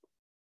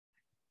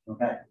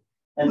 Okay,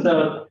 and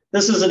so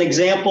this is an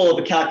example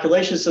of a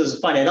calculation. So this is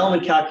a finite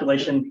element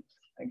calculation.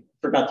 I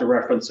forgot to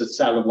reference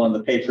it's out of one of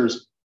the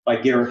papers by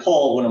Garrett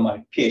Hall, one of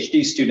my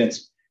PhD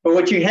students. But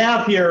what you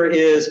have here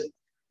is,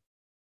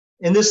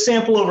 in this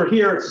sample over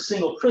here, it's a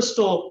single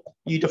crystal.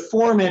 You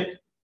deform it.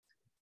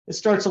 It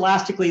starts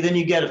elastically, then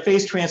you get a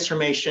phase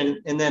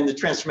transformation, and then the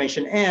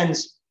transformation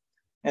ends,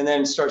 and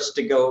then starts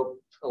to go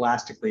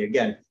elastically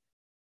again.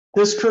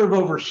 This curve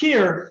over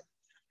here,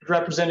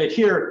 represented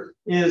here,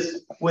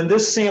 is when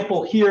this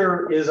sample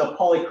here is a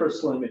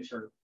polycrystalline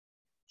material.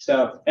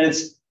 So, and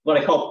it's what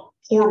I call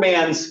poor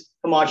man's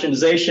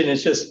homogenization.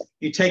 It's just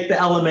you take the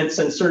elements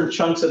and certain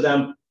chunks of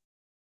them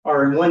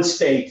are in one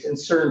state and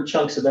certain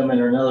chunks of them are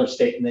in another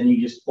state, and then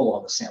you just pull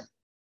all the sample.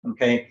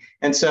 Okay,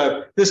 and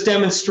so this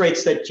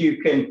demonstrates that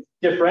you can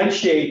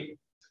differentiate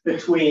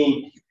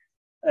between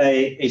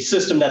a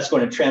system that's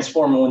going to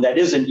transform and one that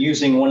isn't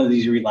using one of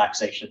these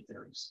relaxation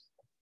theories.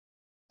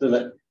 So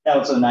that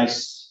was a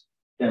nice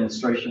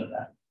demonstration of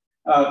that.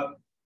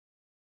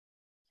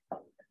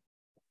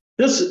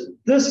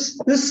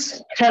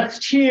 This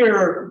test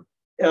here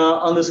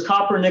on this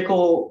copper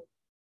nickel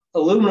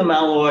aluminum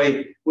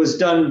alloy was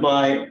done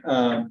by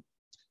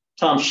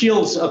Tom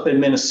Shields up in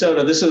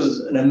Minnesota. This is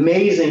an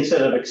amazing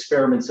set of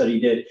experiments that he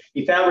did.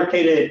 He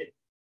fabricated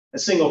a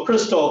single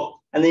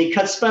crystal, and then he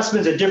cut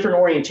specimens of different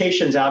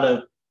orientations out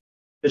of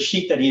the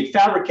sheet that he had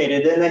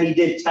fabricated, and then he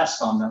did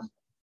tests on them.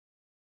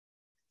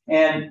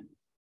 And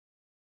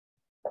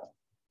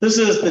this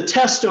is the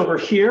test over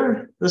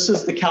here. This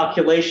is the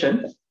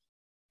calculation.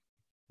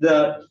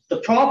 The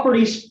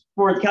properties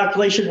for the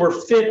calculation were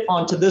fit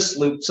onto this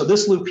loop. So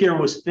this loop here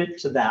was fit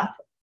to that.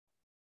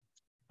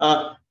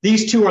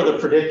 These two are the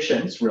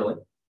predictions, really.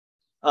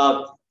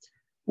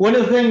 One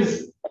of the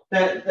things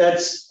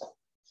that's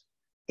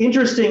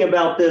interesting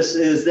about this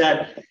is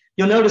that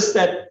you'll notice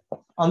that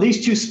on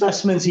these two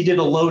specimens, he did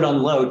a load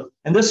unload.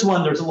 And this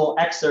one, there's a little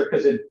X there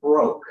because it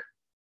broke.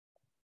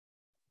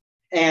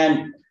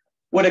 And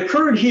what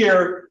occurred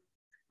here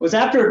was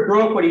after it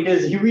broke, what he did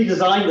is he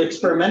redesigned the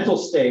experimental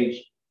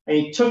stage, and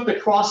he took the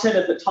crosshead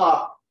at the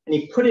top and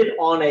he put it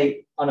on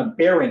a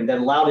bearing that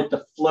allowed it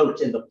to float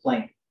in the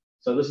plane.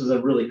 So this is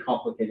a really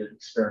complicated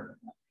experiment.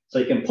 So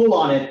you can pull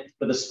on it,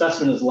 but the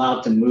specimen is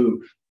allowed to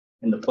move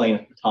in the plane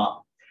at the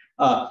top.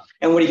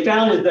 And what he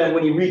found is that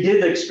when he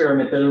redid the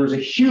experiment, that there was a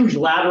huge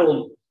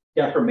lateral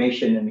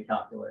deformation in the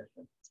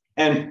calculation.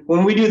 And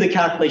when we do the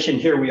calculation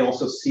here, we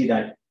also see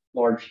that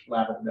large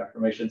lateral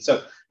deformation.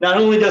 So not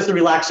only does the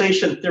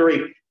relaxation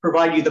theory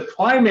provide you the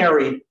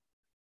primary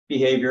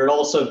behavior, it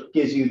also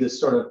gives you this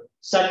sort of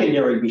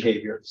secondary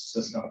behavior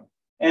system.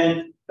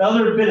 And the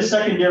other bit of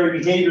secondary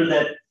behavior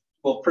that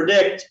we'll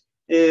predict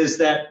is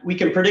that we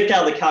can predict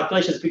out of the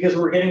calculations because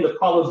we're getting the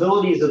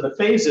probabilities of the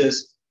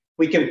phases.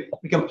 We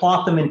can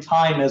plot them in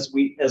time as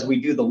we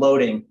do the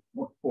loading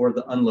or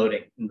the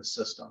unloading in the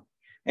system.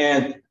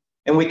 And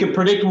we can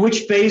predict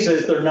which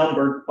phases they're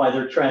numbered by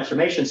their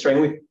transformation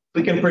strain.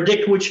 We can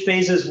predict which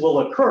phases will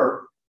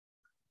occur.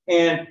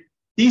 And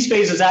these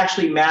phases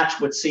actually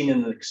match what's seen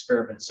in the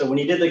experiment. So when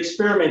he did the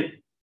experiment,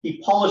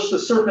 he polished the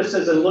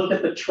surfaces and looked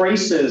at the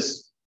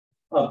traces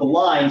of the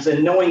lines,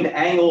 and knowing the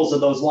angles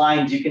of those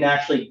lines, you can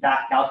actually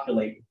back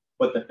calculate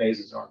what the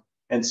phases are.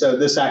 And so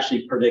this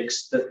actually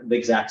predicts the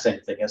exact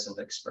same thing as in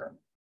the experiment.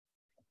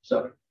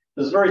 So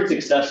this is very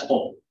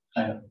successful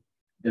kind of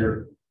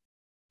theory.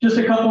 Just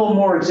a couple of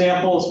more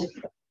examples.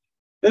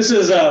 This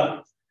is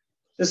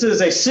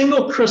a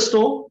single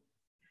crystal,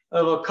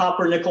 of a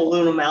copper nickel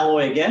aluminum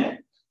alloy again.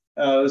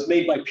 It was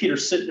made by Peter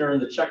Sittner in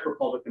the Czech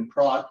Republic in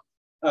Prague.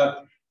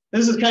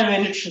 This is kind of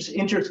an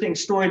interesting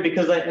story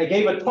because I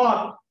gave a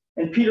talk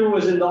and Peter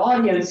was in the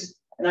audience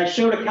and I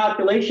showed a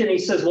calculation. He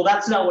says, well,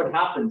 that's not what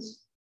happens.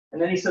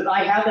 And then he says,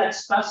 I have that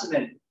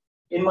specimen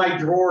in my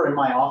drawer in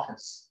my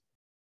office.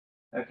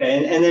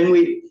 Okay, and then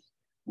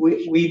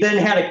we then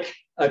had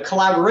a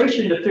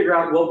collaboration to figure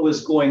out what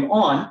was going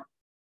on.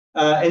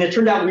 And it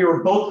turned out we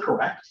were both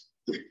correct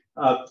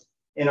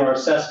in our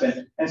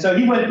assessment. And so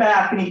he went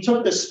back and he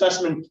took this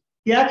specimen.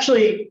 He had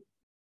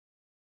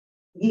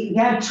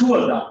two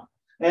of them.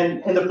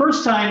 And the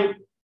first time,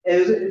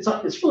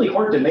 it's really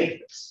hard to make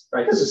this,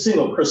 right? This is a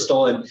single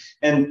crystal,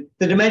 and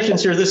the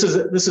dimensions here. This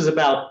is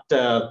about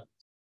a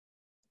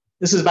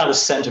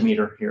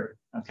centimeter here.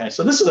 Okay,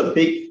 so this is a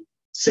big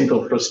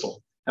single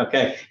crystal.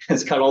 Okay,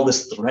 it's got all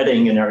this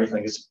threading and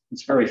everything.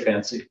 It's very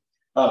fancy.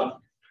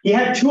 He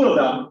had two of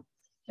them,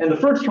 and the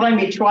first time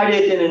he tried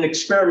it in an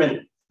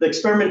experiment, the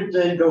experiment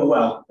didn't go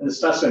well, and the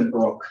specimen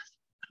broke.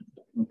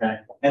 Okay,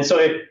 and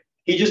so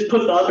he just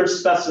put the other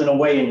specimen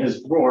away in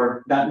his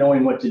drawer, not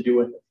knowing what to do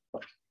with it.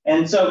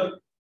 And so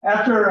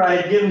after I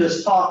had given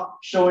this talk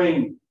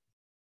showing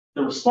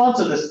the response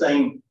of this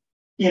thing,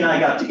 he and I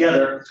got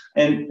together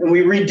and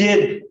we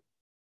redid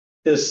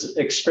this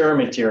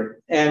experiment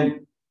here.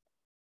 And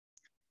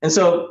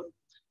so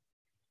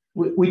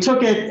we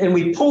took it and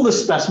we pulled the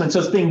specimen. So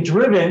it's being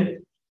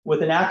driven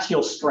with an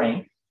axial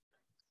strain.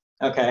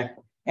 Okay.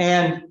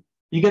 And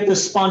you get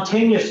this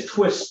spontaneous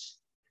twist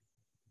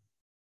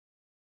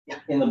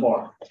in the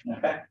bar.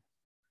 Okay.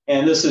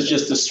 And this is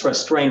just a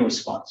stress strain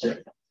response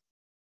here.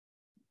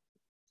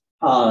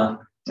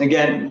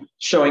 Again,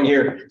 showing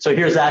here. So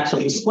here's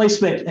actual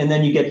displacement, and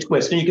then you get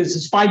twist. And you can,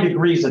 it's 5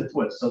 degrees of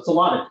twist. So it's a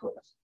lot of twist.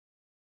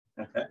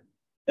 Okay.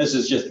 This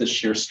is just the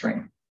shear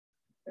strain.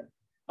 Okay.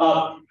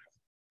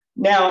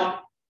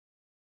 Now,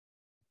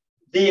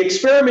 the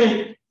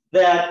experiment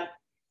that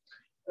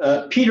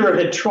Peter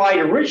had tried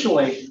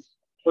originally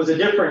was a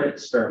different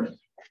experiment.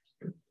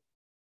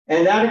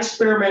 And that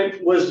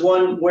experiment was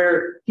one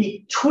where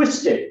he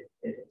twisted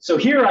it. So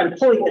here I'm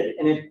pulling it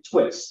and it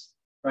twists,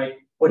 right?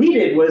 What he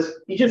did was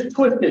he just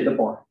twisted the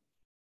bar.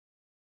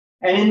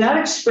 And in that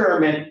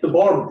experiment, the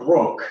bar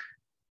broke.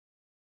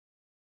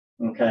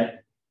 Okay.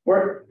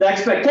 Where the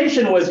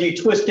expectation was you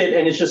twist it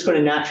and it's just going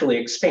to naturally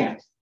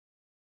expand.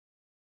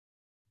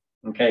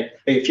 Okay.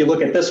 If you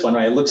look at this one,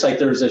 right, it looks like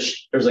there's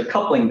a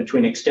coupling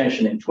between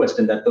extension and twist,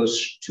 and that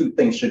those two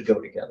things should go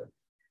together.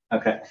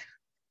 Okay.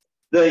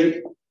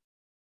 The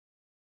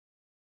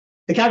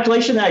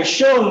calculation that I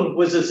showed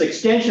was this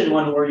extension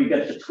one where you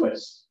get the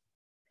twist.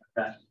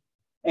 Okay.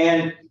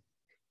 And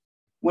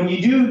when you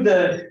do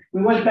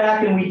we went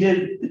back and we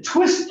did the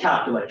twist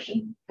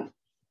calculation.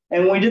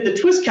 And when we did the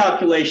twist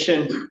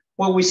calculation,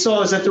 what we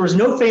saw is that there was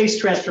no phase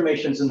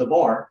transformations in the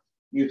bar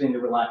using the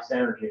relaxed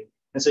energy.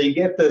 And so you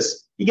get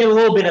a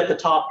little bit at the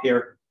top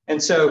here.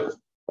 And so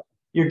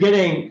you're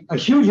getting a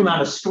huge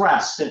amount of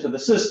stress into the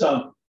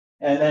system,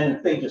 and then the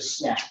thing just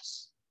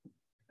snaps.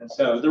 And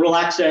so the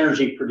relaxed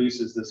energy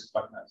produces this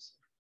quite nice.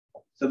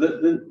 So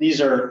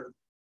these are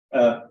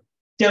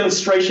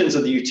demonstrations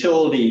of the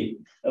utility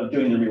of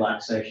doing the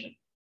relaxation.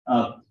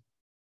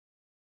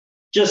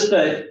 Just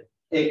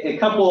a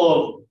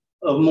couple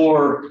of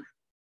more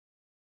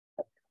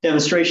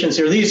demonstrations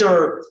here. These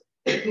are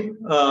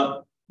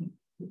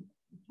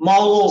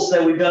models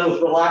that we've done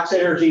with relaxed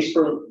energies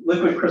for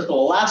liquid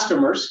crystal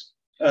elastomers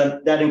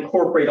that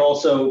incorporate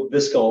also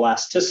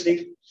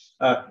viscoelasticity.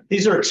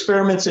 These are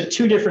experiments at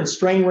 2 different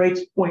strain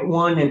rates,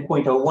 0.1 and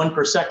 0.01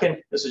 per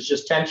second. This is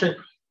just tension.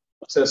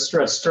 So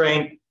stress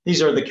strain.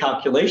 These are the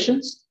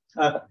calculations.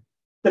 The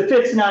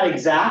fit's not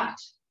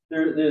exact.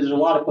 There's a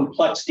lot of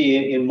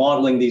complexity in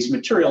modeling these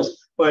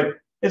materials, but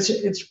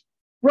it's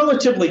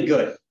relatively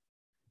good.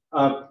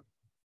 And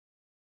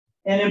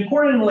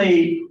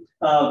importantly,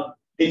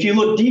 if you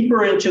look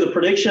deeper into the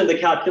prediction of the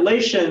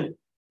calculation,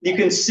 you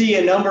can see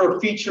a number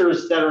of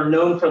features that are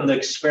known from the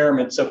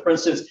experiment. So for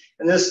instance,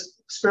 in this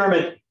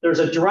experiment, there's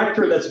a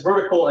director that's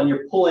vertical and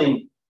you're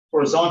pulling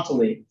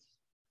horizontally,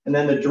 and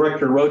then the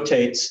director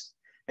rotates.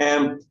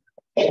 And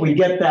we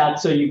get that,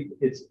 so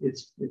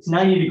it's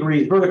 90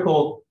 degrees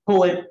vertical,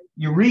 pull it,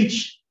 you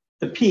reach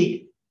the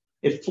peak,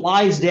 it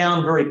flies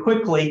down very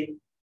quickly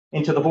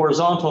into the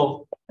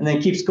horizontal and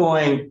then keeps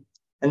going.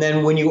 And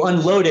then when you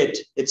unload it,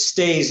 it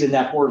stays in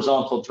that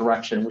horizontal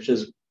direction, which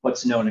is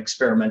what's known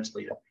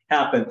experimentally to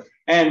happen.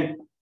 And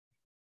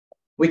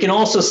we can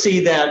also see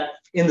that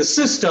in the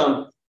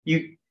system,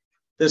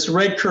 this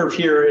red curve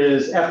here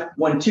is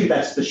F12,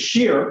 that's the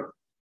shear.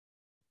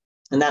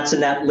 And that's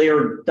in that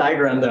layered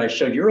diagram that I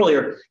showed you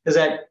earlier, is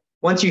that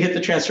once you hit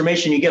the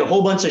transformation, you get a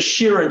whole bunch of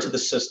shear into the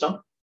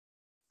system.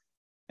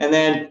 And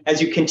then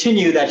as you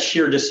continue, that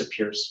shear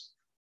disappears.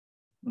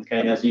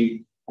 Okay, as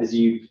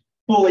you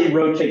fully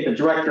rotate the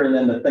director, and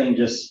then the thing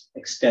just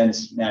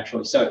extends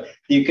naturally. So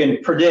you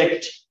can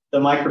predict the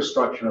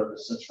microstructure of the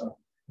system.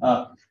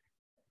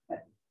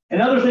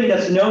 Another thing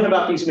that's known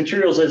about these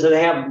materials is that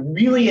they have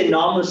really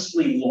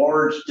anomalously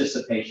large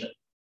dissipation.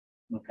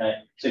 Okay,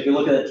 so if you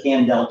look at the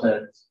tan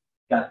delta, it's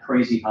got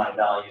crazy high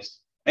values.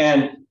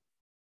 And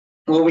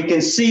what we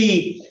can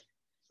see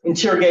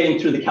interrogating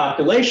through the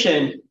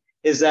calculation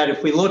is that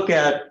if we look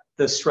at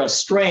the stress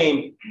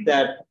strain,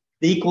 that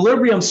the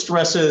equilibrium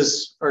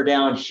stresses are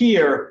down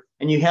here,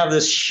 and you have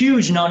this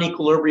huge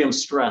non-equilibrium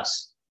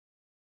stress.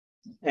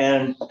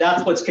 And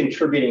that's what's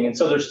contributing. And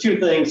so there's two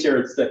things here.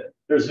 It's that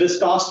there's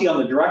viscosity on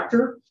the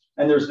director,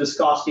 and there's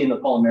viscosity in the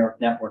polymeric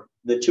network.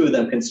 The two of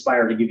them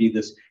conspire to give you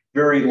this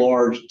very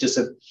large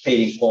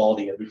dissipating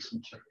quality of these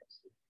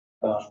materials.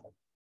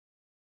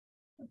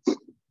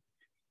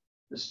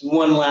 Just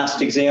one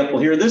last example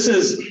here. This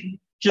is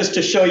just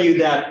to show you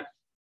that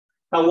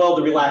how well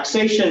the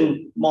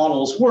relaxation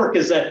models work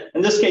is that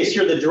in this case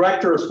here, the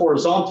director is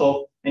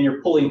horizontal and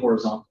you're pulling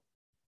horizontal.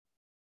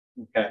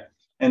 Okay,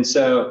 and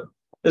so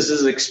this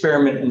is an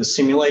experiment in the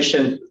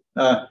simulation.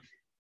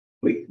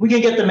 We can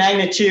get the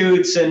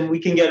magnitudes and we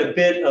can get a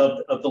bit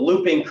of the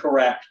looping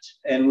correct,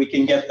 and we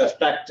can get the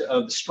effect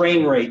of the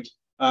strain rate.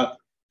 The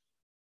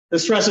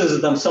stresses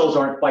themselves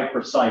aren't quite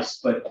precise,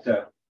 but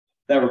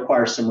that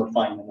requires some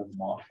refinement of the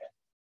model.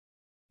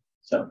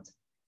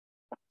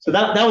 So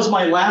that was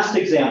my last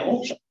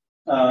example.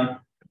 So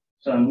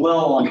I'm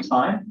well on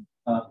time.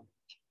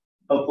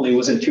 Hopefully it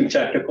wasn't too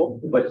technical,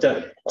 but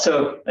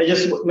so I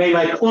just made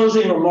my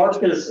closing remark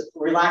because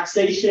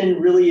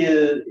relaxation really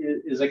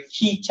is a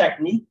key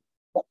technique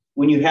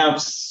when you have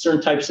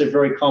certain types of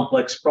very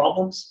complex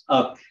problems.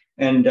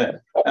 And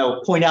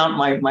I'll point out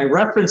my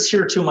reference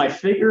here to my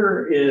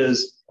figure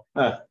is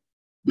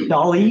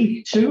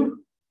DALL-E 2,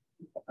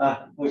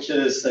 which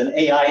is an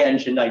AI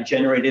engine. I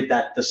generated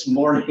that this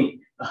morning.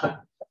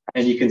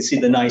 And you can see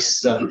the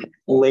nice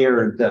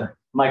layered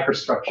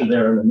microstructure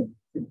there in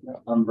the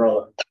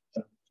umbrella.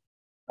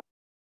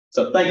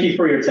 So thank you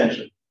for your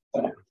attention.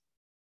 Thank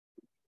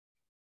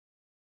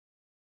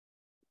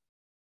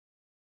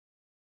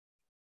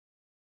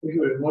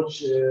you very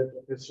much,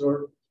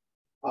 Professor.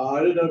 I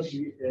don't know if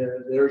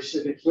there's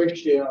any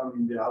question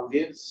in the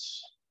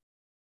audience.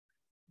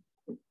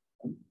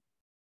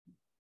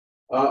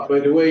 By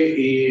the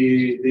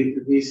way,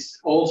 this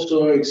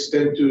also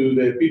extends to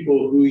the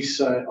people who is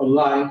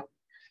online.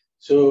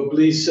 So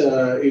please,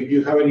 if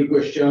you have any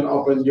question,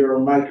 open your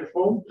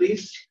microphone,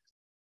 please.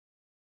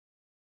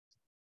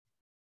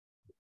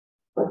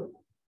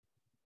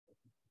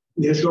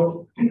 Yes,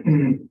 so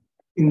in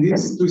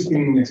this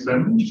twisting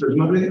experiment,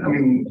 presumably, I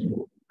mean,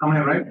 am I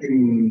right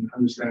in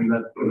understanding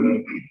that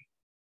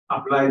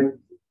applied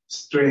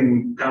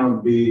strain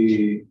cannot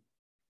be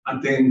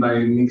attained by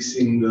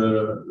mixing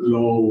the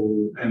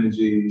low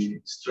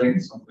energy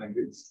strain, something like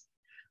this?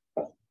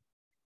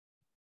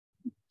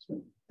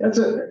 That's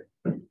an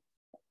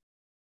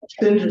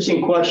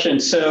interesting question.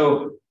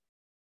 So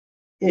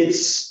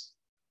there's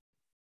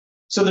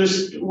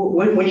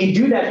when you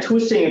do that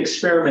twisting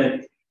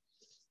experiment,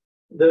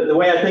 the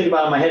way I think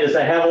about it in my head is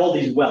I have all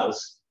these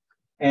wells,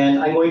 and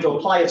I'm going to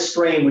apply a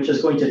strain which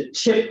is going to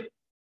tip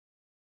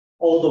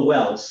all the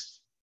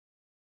wells.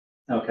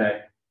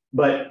 Okay,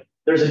 but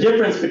there's a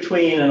difference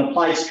between an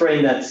applied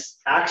strain that's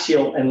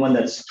axial and one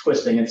that's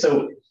twisting. And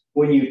so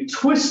when you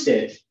twist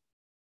it,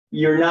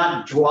 you're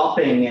not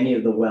dropping any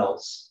of the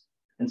wells.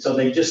 And so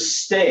they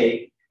just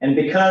stay. And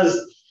because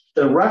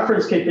the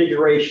reference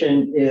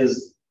configuration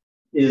is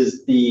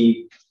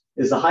the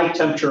high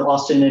temperature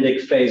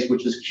austenitic phase,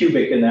 which is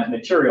cubic in that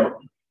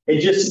material, it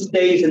just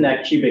stays in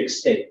that cubic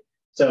state.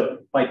 So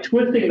by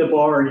twisting the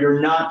bar, you're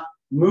not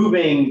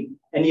moving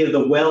any of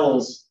the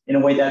wells in a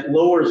way that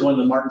lowers one of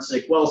the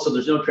martensitic wells, so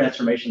there's no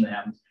transformation that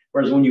happens.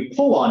 Whereas when you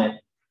pull on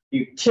it,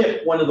 you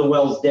tip one of the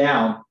wells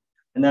down,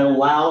 and that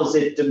allows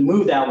it to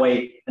move that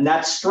way. And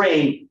that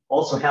strain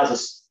also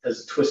has a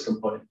twist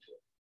component to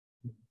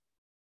it.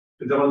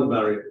 It's about the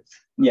barrier.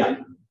 Yeah.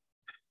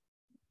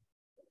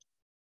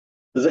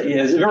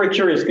 It's very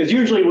curious, because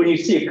usually when you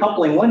see a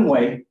coupling one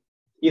way,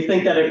 you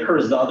think that it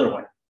occurs the other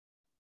way.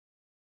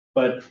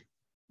 But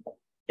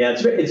yeah,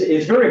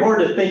 it's very hard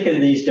to think in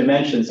these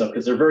dimensions, though,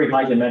 because they're very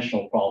high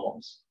dimensional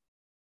problems.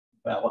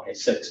 Well, okay,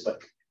 6,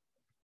 but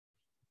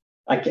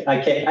I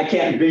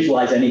can't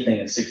visualize anything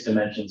in 6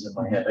 dimensions in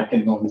my head. I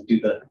can only do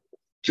the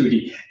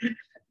 2D.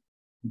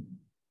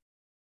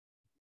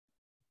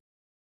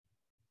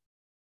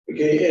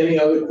 Okay, any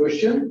other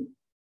question?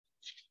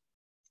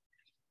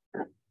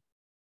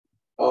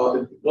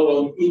 On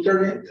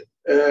internet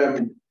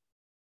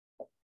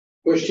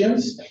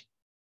questions?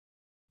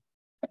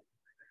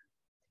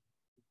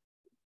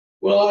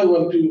 Well, I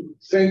want to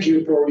thank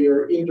you for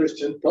your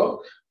interesting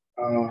talk.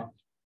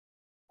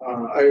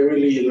 I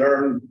really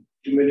learned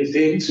too many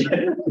things,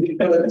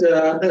 but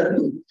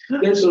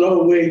there's a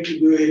long way to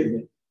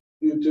do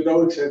it, to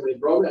know exactly the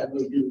problem. I know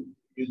you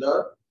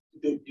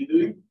do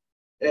it.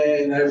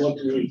 And I want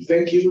to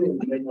thank you in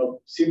the name of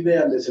Sydney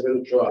and the Severo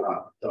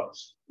Ochoa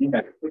talks.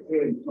 Okay.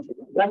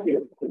 Thank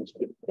you.